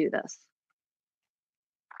 We can do this.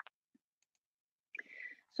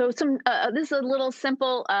 So this is a little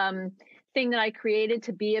simple thing that I created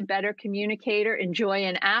to be a better communicator. Enjoy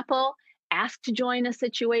an apple, ask to join a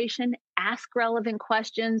situation, ask relevant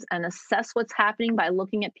questions, and assess what's happening by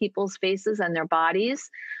looking at people's faces and their bodies.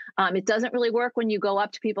 It doesn't really work when you go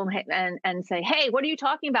up to people and say, hey, what are you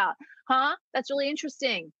talking about? Huh? That's really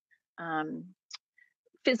interesting.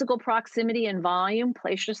 Physical proximity and volume.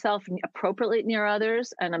 Place yourself appropriately near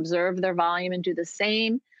others and observe their volume and do the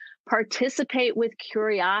same. Participate with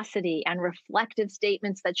curiosity and reflective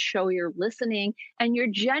statements that show you're listening and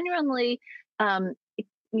you're genuinely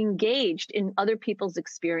engaged in other people's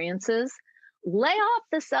experiences. Lay off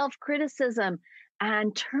the self-criticism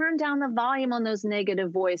and turn down the volume on those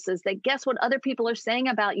negative voices that guess what other people are saying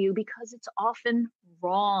about you because it's often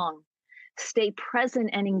wrong. Stay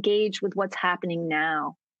present and engage with what's happening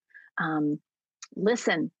now.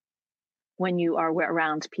 Listen when you are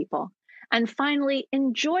around people. And finally,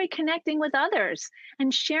 enjoy connecting with others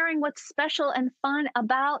and sharing what's special and fun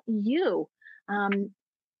about you.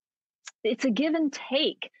 It's a give and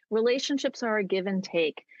take. Relationships are a give and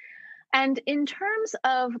take. And in terms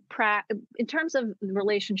of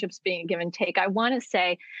relationships being a give and take, I want to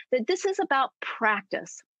say that this is about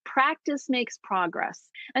practice. Practice makes progress.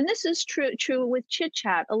 And this is true with chit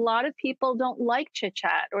chat. A lot of people don't like chit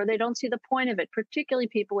chat or they don't see the point of it, particularly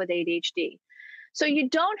people with ADHD. So you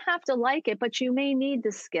don't have to like it, but you may need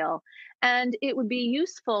the skill. And it would be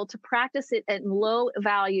useful to practice it at low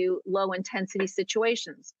value, low intensity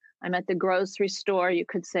situations. I'm at the grocery store. You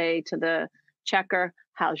could say to the checker,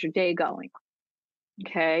 how's your day going?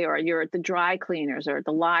 Okay. Or you're at the dry cleaners or at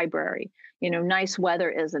the library. Nice weather,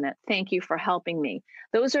 isn't it? Thank you for helping me.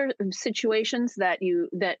 Those are situations that you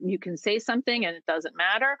can say something and it doesn't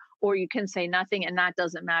matter, or you can say nothing and that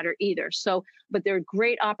doesn't matter either. So, but there are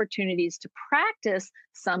great opportunities to practice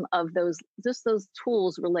some of those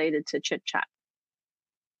tools related to chit chat.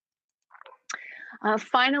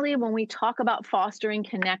 Finally, when we talk about fostering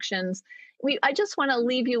connections, I just want to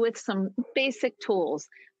leave you with some basic tools,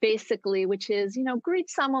 basically, which is, greet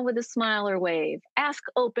someone with a smile or wave, ask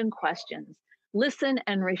open questions, listen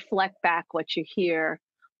and reflect back what you hear,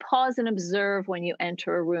 pause and observe when you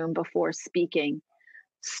enter a room before speaking.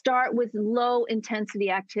 Start with low intensity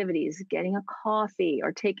activities, getting a coffee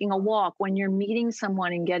or taking a walk when you're meeting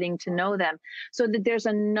someone and getting to know them, so that there's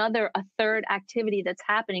a third activity that's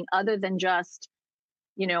happening other than just,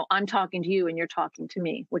 I'm talking to you and you're talking to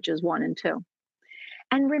me, which is 1 and 2.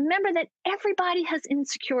 And remember that everybody has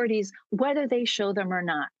insecurities, whether they show them or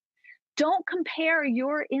not. Don't compare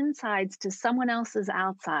your insides to someone else's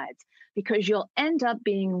outsides because you'll end up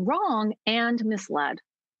being wrong and misled.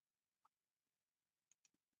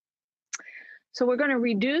 So we're going to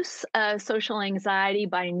reduce social anxiety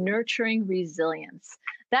by nurturing resilience.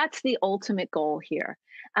 That's the ultimate goal here,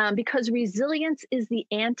 because resilience is the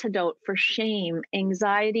antidote for shame,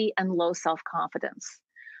 anxiety, and low self-confidence.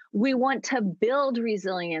 We want to build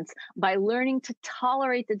resilience by learning to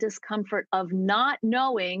tolerate the discomfort of not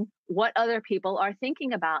knowing what other people are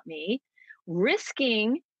thinking about me,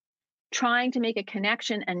 risking trying to make a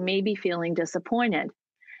connection and maybe feeling disappointed,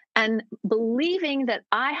 and believing that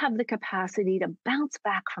I have the capacity to bounce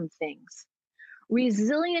back from things.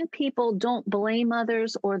 Resilient people don't blame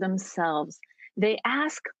others or themselves. They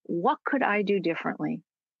ask, what could I do differently?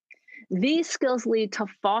 These skills lead to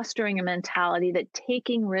fostering a mentality that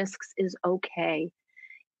taking risks is okay,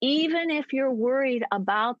 even if you're worried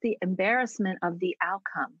about the embarrassment of the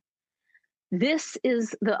outcome. This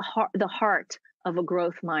is the heart of a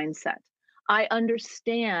growth mindset. I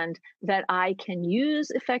understand that I can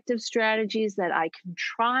use effective strategies, that I can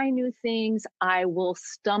try new things. I will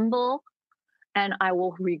stumble and I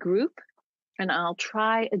will regroup and I'll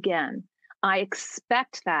try again. I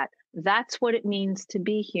expect that. That's what it means to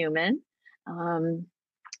be human.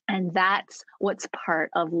 And that's what's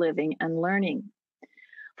part of living and learning.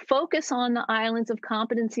 Focus on the islands of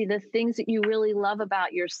competency, the things that you really love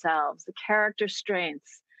about yourselves, the character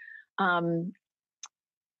strengths.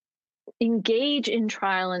 Engage in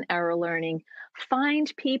trial and error learning.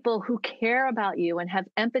 Find people who care about you and have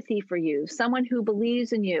empathy for you, someone who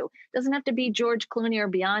believes in you. Doesn't have to be George Clooney or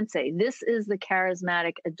Beyonce. This is the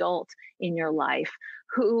charismatic adult in your life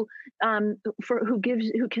who from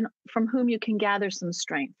whom you can gather some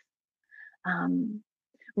strength.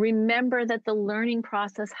 Remember that the learning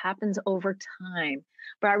process happens over time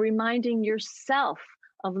by reminding yourself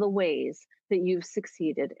of the ways that you've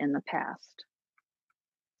succeeded in the past.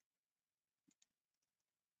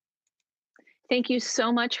 Thank you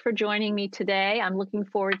so much for joining me today. I'm looking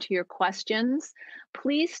forward to your questions.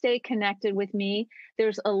 Please stay connected with me.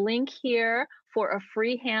 There's a link here for a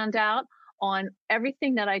free handout on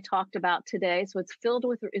everything that I talked about today. So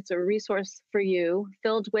it's a resource for you,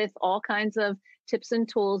 filled with all kinds of tips and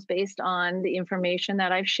tools based on the information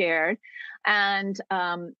that I've shared. And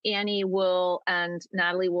Annie and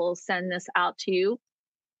Natalie will send this out to you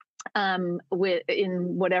in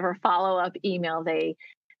whatever follow-up email they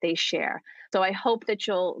share. So I hope that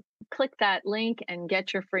you'll click that link and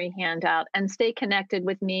get your free handout and stay connected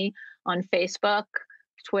with me on Facebook,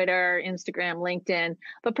 Twitter, Instagram, LinkedIn.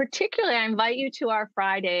 But particularly, I invite you to our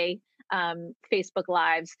Friday Facebook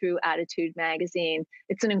Lives through ADDitude magazine.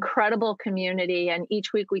 It's an incredible community, and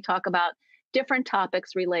each week we talk about different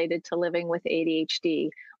topics related to living with ADHD,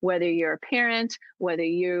 whether you're a parent, whether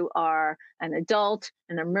you are an adult,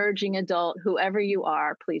 an emerging adult, whoever you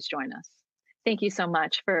are, please join us. Thank you so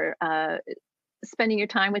much for spending your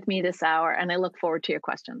time with me this hour, and I look forward to your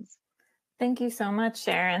questions. Thank you so much,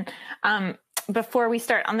 Sharon. Before we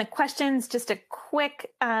start on the questions, just a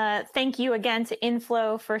quick thank you again to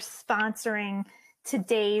Inflow for sponsoring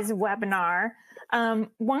today's webinar.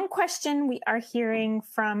 One question we are hearing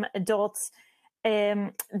from adults,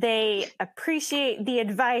 they appreciate the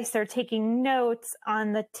advice, they're taking notes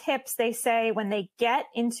on the tips. They say when they get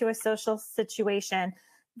into a social situation,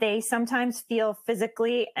 they sometimes feel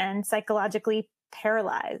physically and psychologically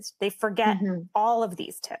paralyzed. They forget all of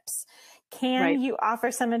these tips. Can you offer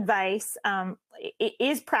some advice?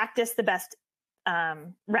 Is practice the best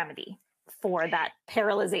remedy for that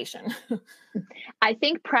paralyzation? I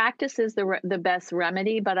think practice is the best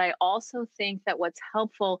remedy, but I also think that what's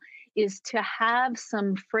helpful is to have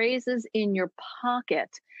some phrases in your pocket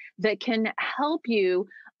that can help you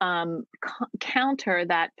counter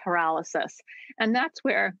that paralysis. And that's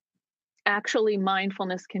where actually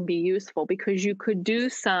mindfulness can be useful, because you could do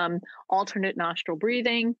some alternate nostril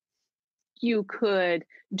breathing. You could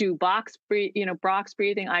do box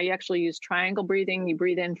breathing. I actually use triangle breathing. You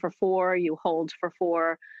breathe in for 4, you hold for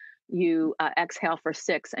 4, you exhale for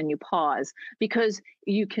 6, and you pause, because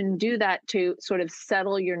you can do that to sort of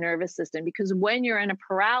settle your nervous system. Because when you're in a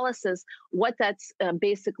paralysis, what that's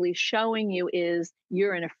basically showing you is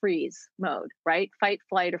you're in a freeze mode, right? Fight,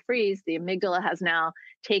 flight, or freeze. The amygdala has now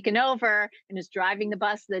taken over and is driving the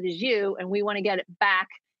bus that is you, and we want to get it back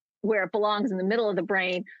where it belongs, in the middle of the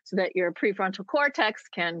brain, so that your prefrontal cortex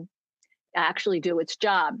can actually do its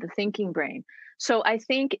job, the thinking brain. So I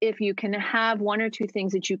think if you can have 1 or 2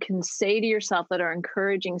 things that you can say to yourself that are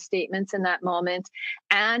encouraging statements in that moment,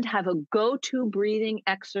 and have a go-to breathing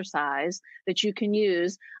exercise that you can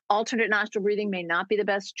use. Alternate nostril breathing may not be the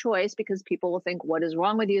best choice, because people will think, what is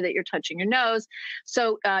wrong with you that you're touching your nose?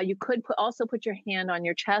 So you could also put your hand on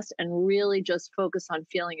your chest and really just focus on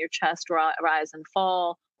feeling your chest rise and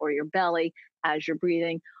fall, or your belly as you're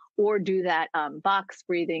breathing, or do that box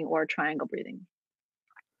breathing or triangle breathing.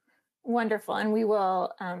 Wonderful. And we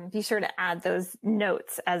will be sure to add those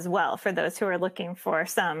notes as well for those who are looking for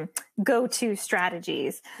some go-to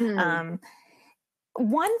strategies. One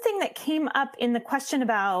thing that came up in the question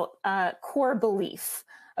about core belief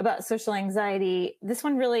about social anxiety, this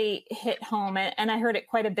one really hit home, and I heard it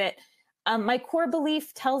quite a bit. My core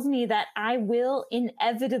belief tells me that I will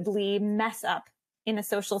inevitably mess up in a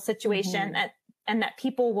social situation, and that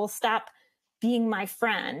people will stop being my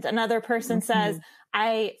friend. Another person says,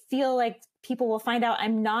 I feel like people will find out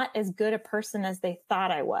I'm not as good a person as they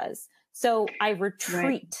thought I was. So I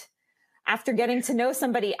retreat. After getting to know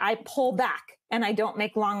somebody, I pull back and I don't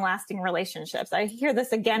make long-lasting relationships. I hear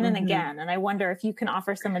this again and again, and I wonder if you can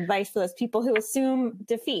offer some advice for those people who assume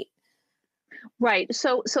defeat. Right.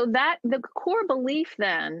 So that the core belief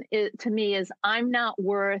then to me is I'm not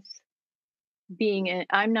worthy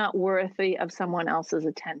of someone else's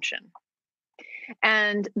attention.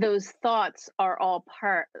 And those thoughts are all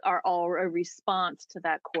a response to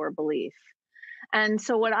that core belief. And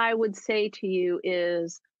so what I would say to you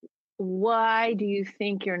is, why do you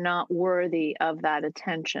think you're not worthy of that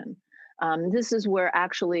attention? This is where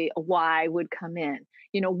actually a why would come in.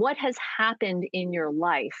 What has happened in your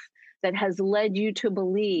life that has led you to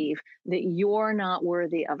believe that you're not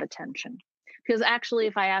worthy of attention? Because actually,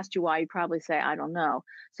 if I asked you why, you'd probably say, I don't know.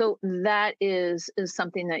 So that is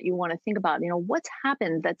something that you want to think about. What's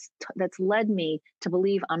happened that's led me to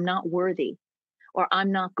believe I'm not worthy or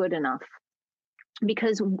I'm not good enough?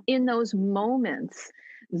 Because in those moments,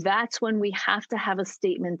 that's when we have to have a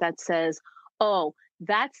statement that says, oh,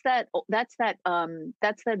 that's that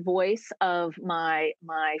voice of my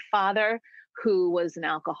father, who was an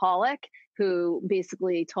alcoholic, who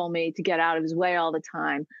basically told me to get out of his way all the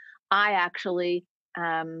time. I actually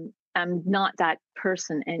am not that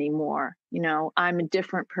person anymore. I'm a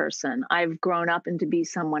different person. I've grown up into be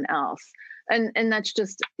someone else. And that's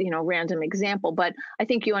just, random example, but I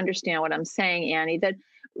think you understand what I'm saying, Annie, that,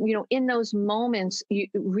 in those moments, you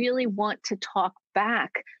really want to talk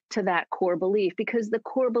back to that core belief, because the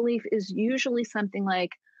core belief is usually something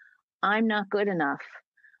like, I'm not good enough.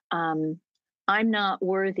 Um, I'm not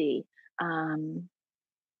worthy. Um,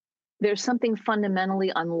 there's something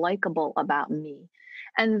fundamentally unlikable about me.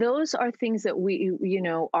 And those are things that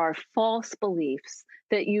are false beliefs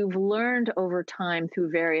that you've learned over time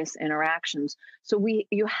through various interactions. So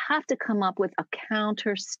you have to come up with a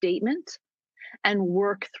counter statement and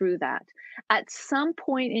work through that. At some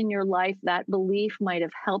point in your life, that belief might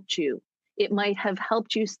have helped you. It might have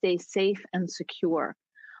helped you stay safe and secure,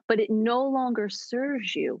 but it no longer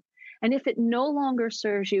serves you. And if it no longer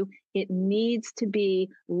serves you, it needs to be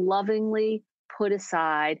lovingly put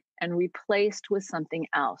aside and replaced with something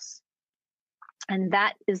else. And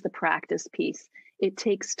that is the practice piece. It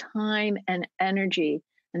takes time and energy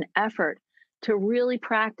and effort to really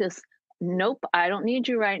practice. Nope, I don't need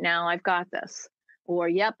you right now. I've got this. Or,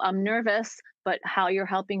 yep, I'm nervous, but how you're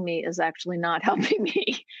helping me is actually not helping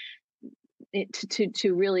me.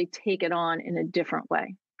 To really take it on in a different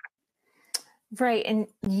way. Right. And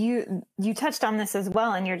you touched on this as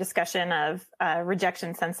well in your discussion of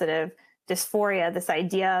rejection sensitive dysphoria, this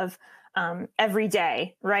idea of every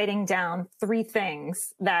day writing down 3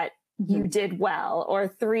 things that you did well, or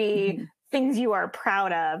 3 things you are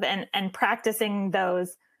proud of, and practicing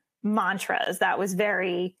those mantras. That was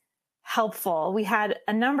very helpful. We had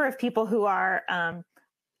a number of people who are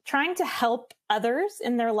trying to help others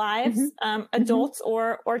in their lives, adults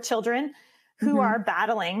or children, who are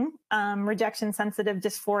battling rejection sensitive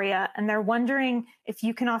dysphoria. And they're wondering if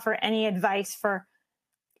you can offer any advice for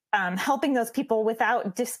helping those people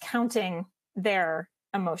without discounting their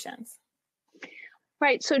emotions.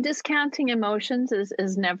 Right. So discounting emotions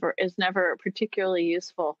is never particularly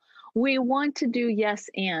useful. We want to do yes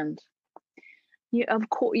and. Of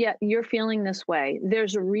course, yeah, you're feeling this way.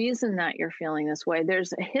 There's a reason that you're feeling this way.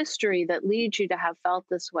 There's a history that leads you to have felt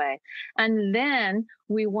this way. And then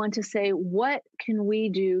we want to say, what can we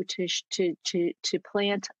do to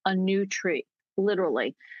plant a new tree?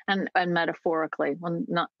 Literally and metaphorically. Well,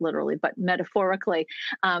 not literally, but metaphorically.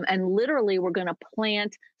 And literally, we're going to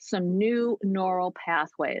plant some new neural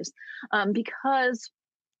pathways, because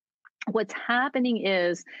what's happening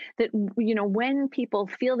is that when people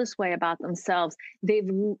feel this way about themselves, they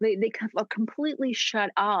are completely shut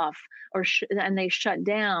off, and they shut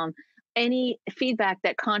down any feedback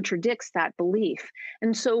that contradicts that belief.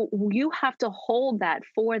 And so you have to hold that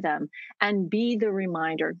for them and be the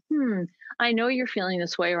reminder. I know you're feeling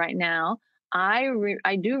this way right now. I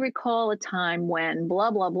do recall a time when blah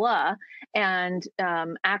blah blah, and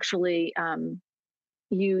actually.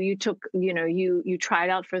 You took, you tried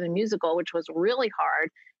out for the musical, which was really hard,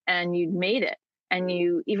 and you made it. And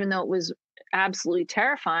even though it was absolutely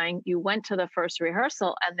terrifying, you went to the first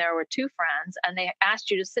rehearsal, and there were 2 friends, and they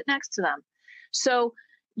asked you to sit next to them. So,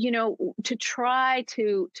 to try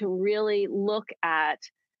to really look at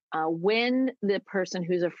when the person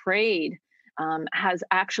who's afraid has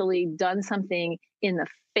actually done something in the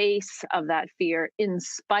face of that fear, in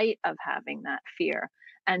spite of having that fear,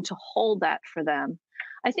 and to hold that for them.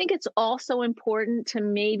 I think it's also important to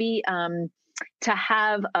maybe to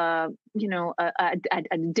have a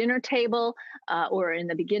dinner table, or in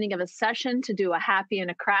the beginning of a session, to do a happy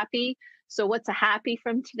and a crappy. So what's a happy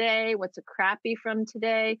from today? What's a crappy from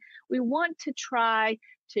today? We want to try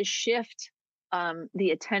to shift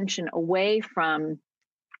the attention away from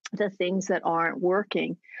the things that aren't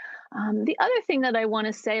working. The other thing that I want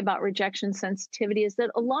to say about rejection sensitivity is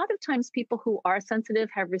that a lot of times people who are sensitive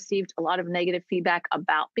have received a lot of negative feedback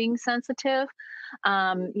about being sensitive.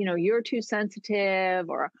 You're too sensitive,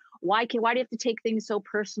 or why do you have to take things so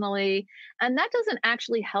personally? And that doesn't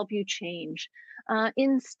actually help you change.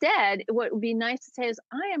 Instead, what would be nice to say is,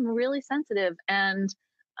 I am really sensitive, and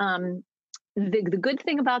um, the good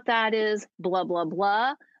thing about that is blah blah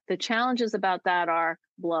blah. The challenges about that are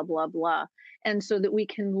blah blah blah, and so that we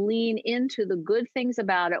can lean into the good things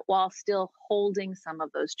about it while still holding some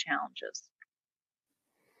of those challenges.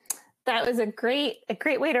 That was a great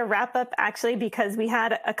way to wrap up, actually, because we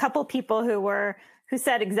had a couple people who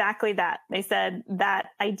said exactly that. They said that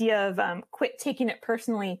idea of quit taking it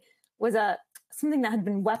personally was a something that had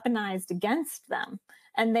been weaponized against them,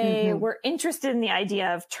 and they Hmm. were interested in the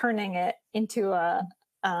idea of turning it into a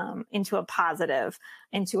positive,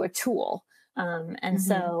 into a tool. And Hmm.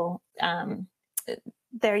 so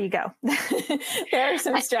there you go. There are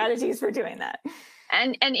some strategies for doing that.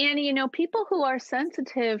 And Annie, people who are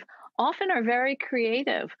sensitive often are very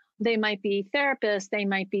creative. They might be therapists, they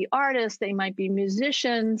might be artists, they might be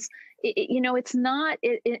musicians. It's not.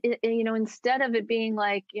 Instead of it being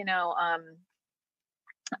like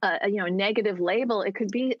a negative label, it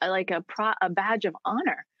could be like a badge of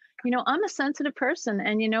honor. I'm a sensitive person,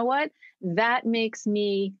 and you know what? That makes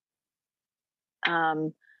me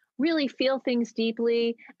um, really feel things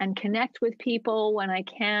deeply and connect with people when I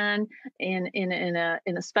can in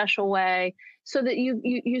a special way, so that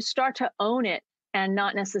you start to own it and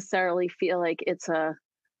not necessarily feel like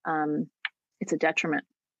um, it's a detriment.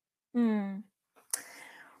 Hmm.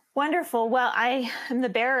 Wonderful. Well, I am the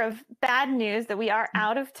bearer of bad news that we are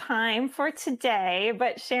out of time for today.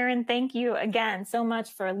 But Sharon, thank you again so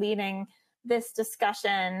much for leading this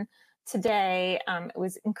discussion today. It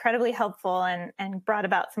was incredibly helpful and brought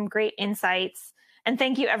about some great insights. And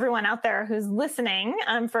thank you, everyone out there who's listening,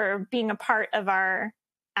 for being a part of our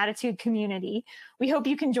Attitude community. We hope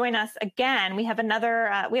you can join us again. We have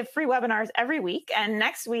free webinars every week. And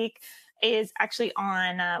next week, is actually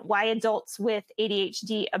on why adults with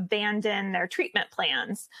ADHD abandon their treatment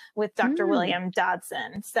plans with Dr. Mm. William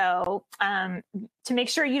Dodson. So to make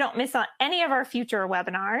sure you don't miss on any of our future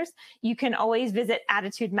webinars, you can always visit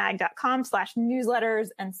attitudemag.com/newsletters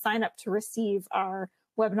and sign up to receive our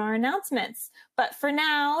webinar announcements. But for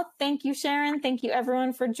now, thank you, Sharon. Thank you,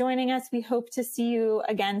 everyone, for joining us. We hope to see you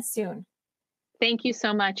again soon. Thank you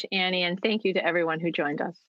so much, Annie, and thank you to everyone who joined us.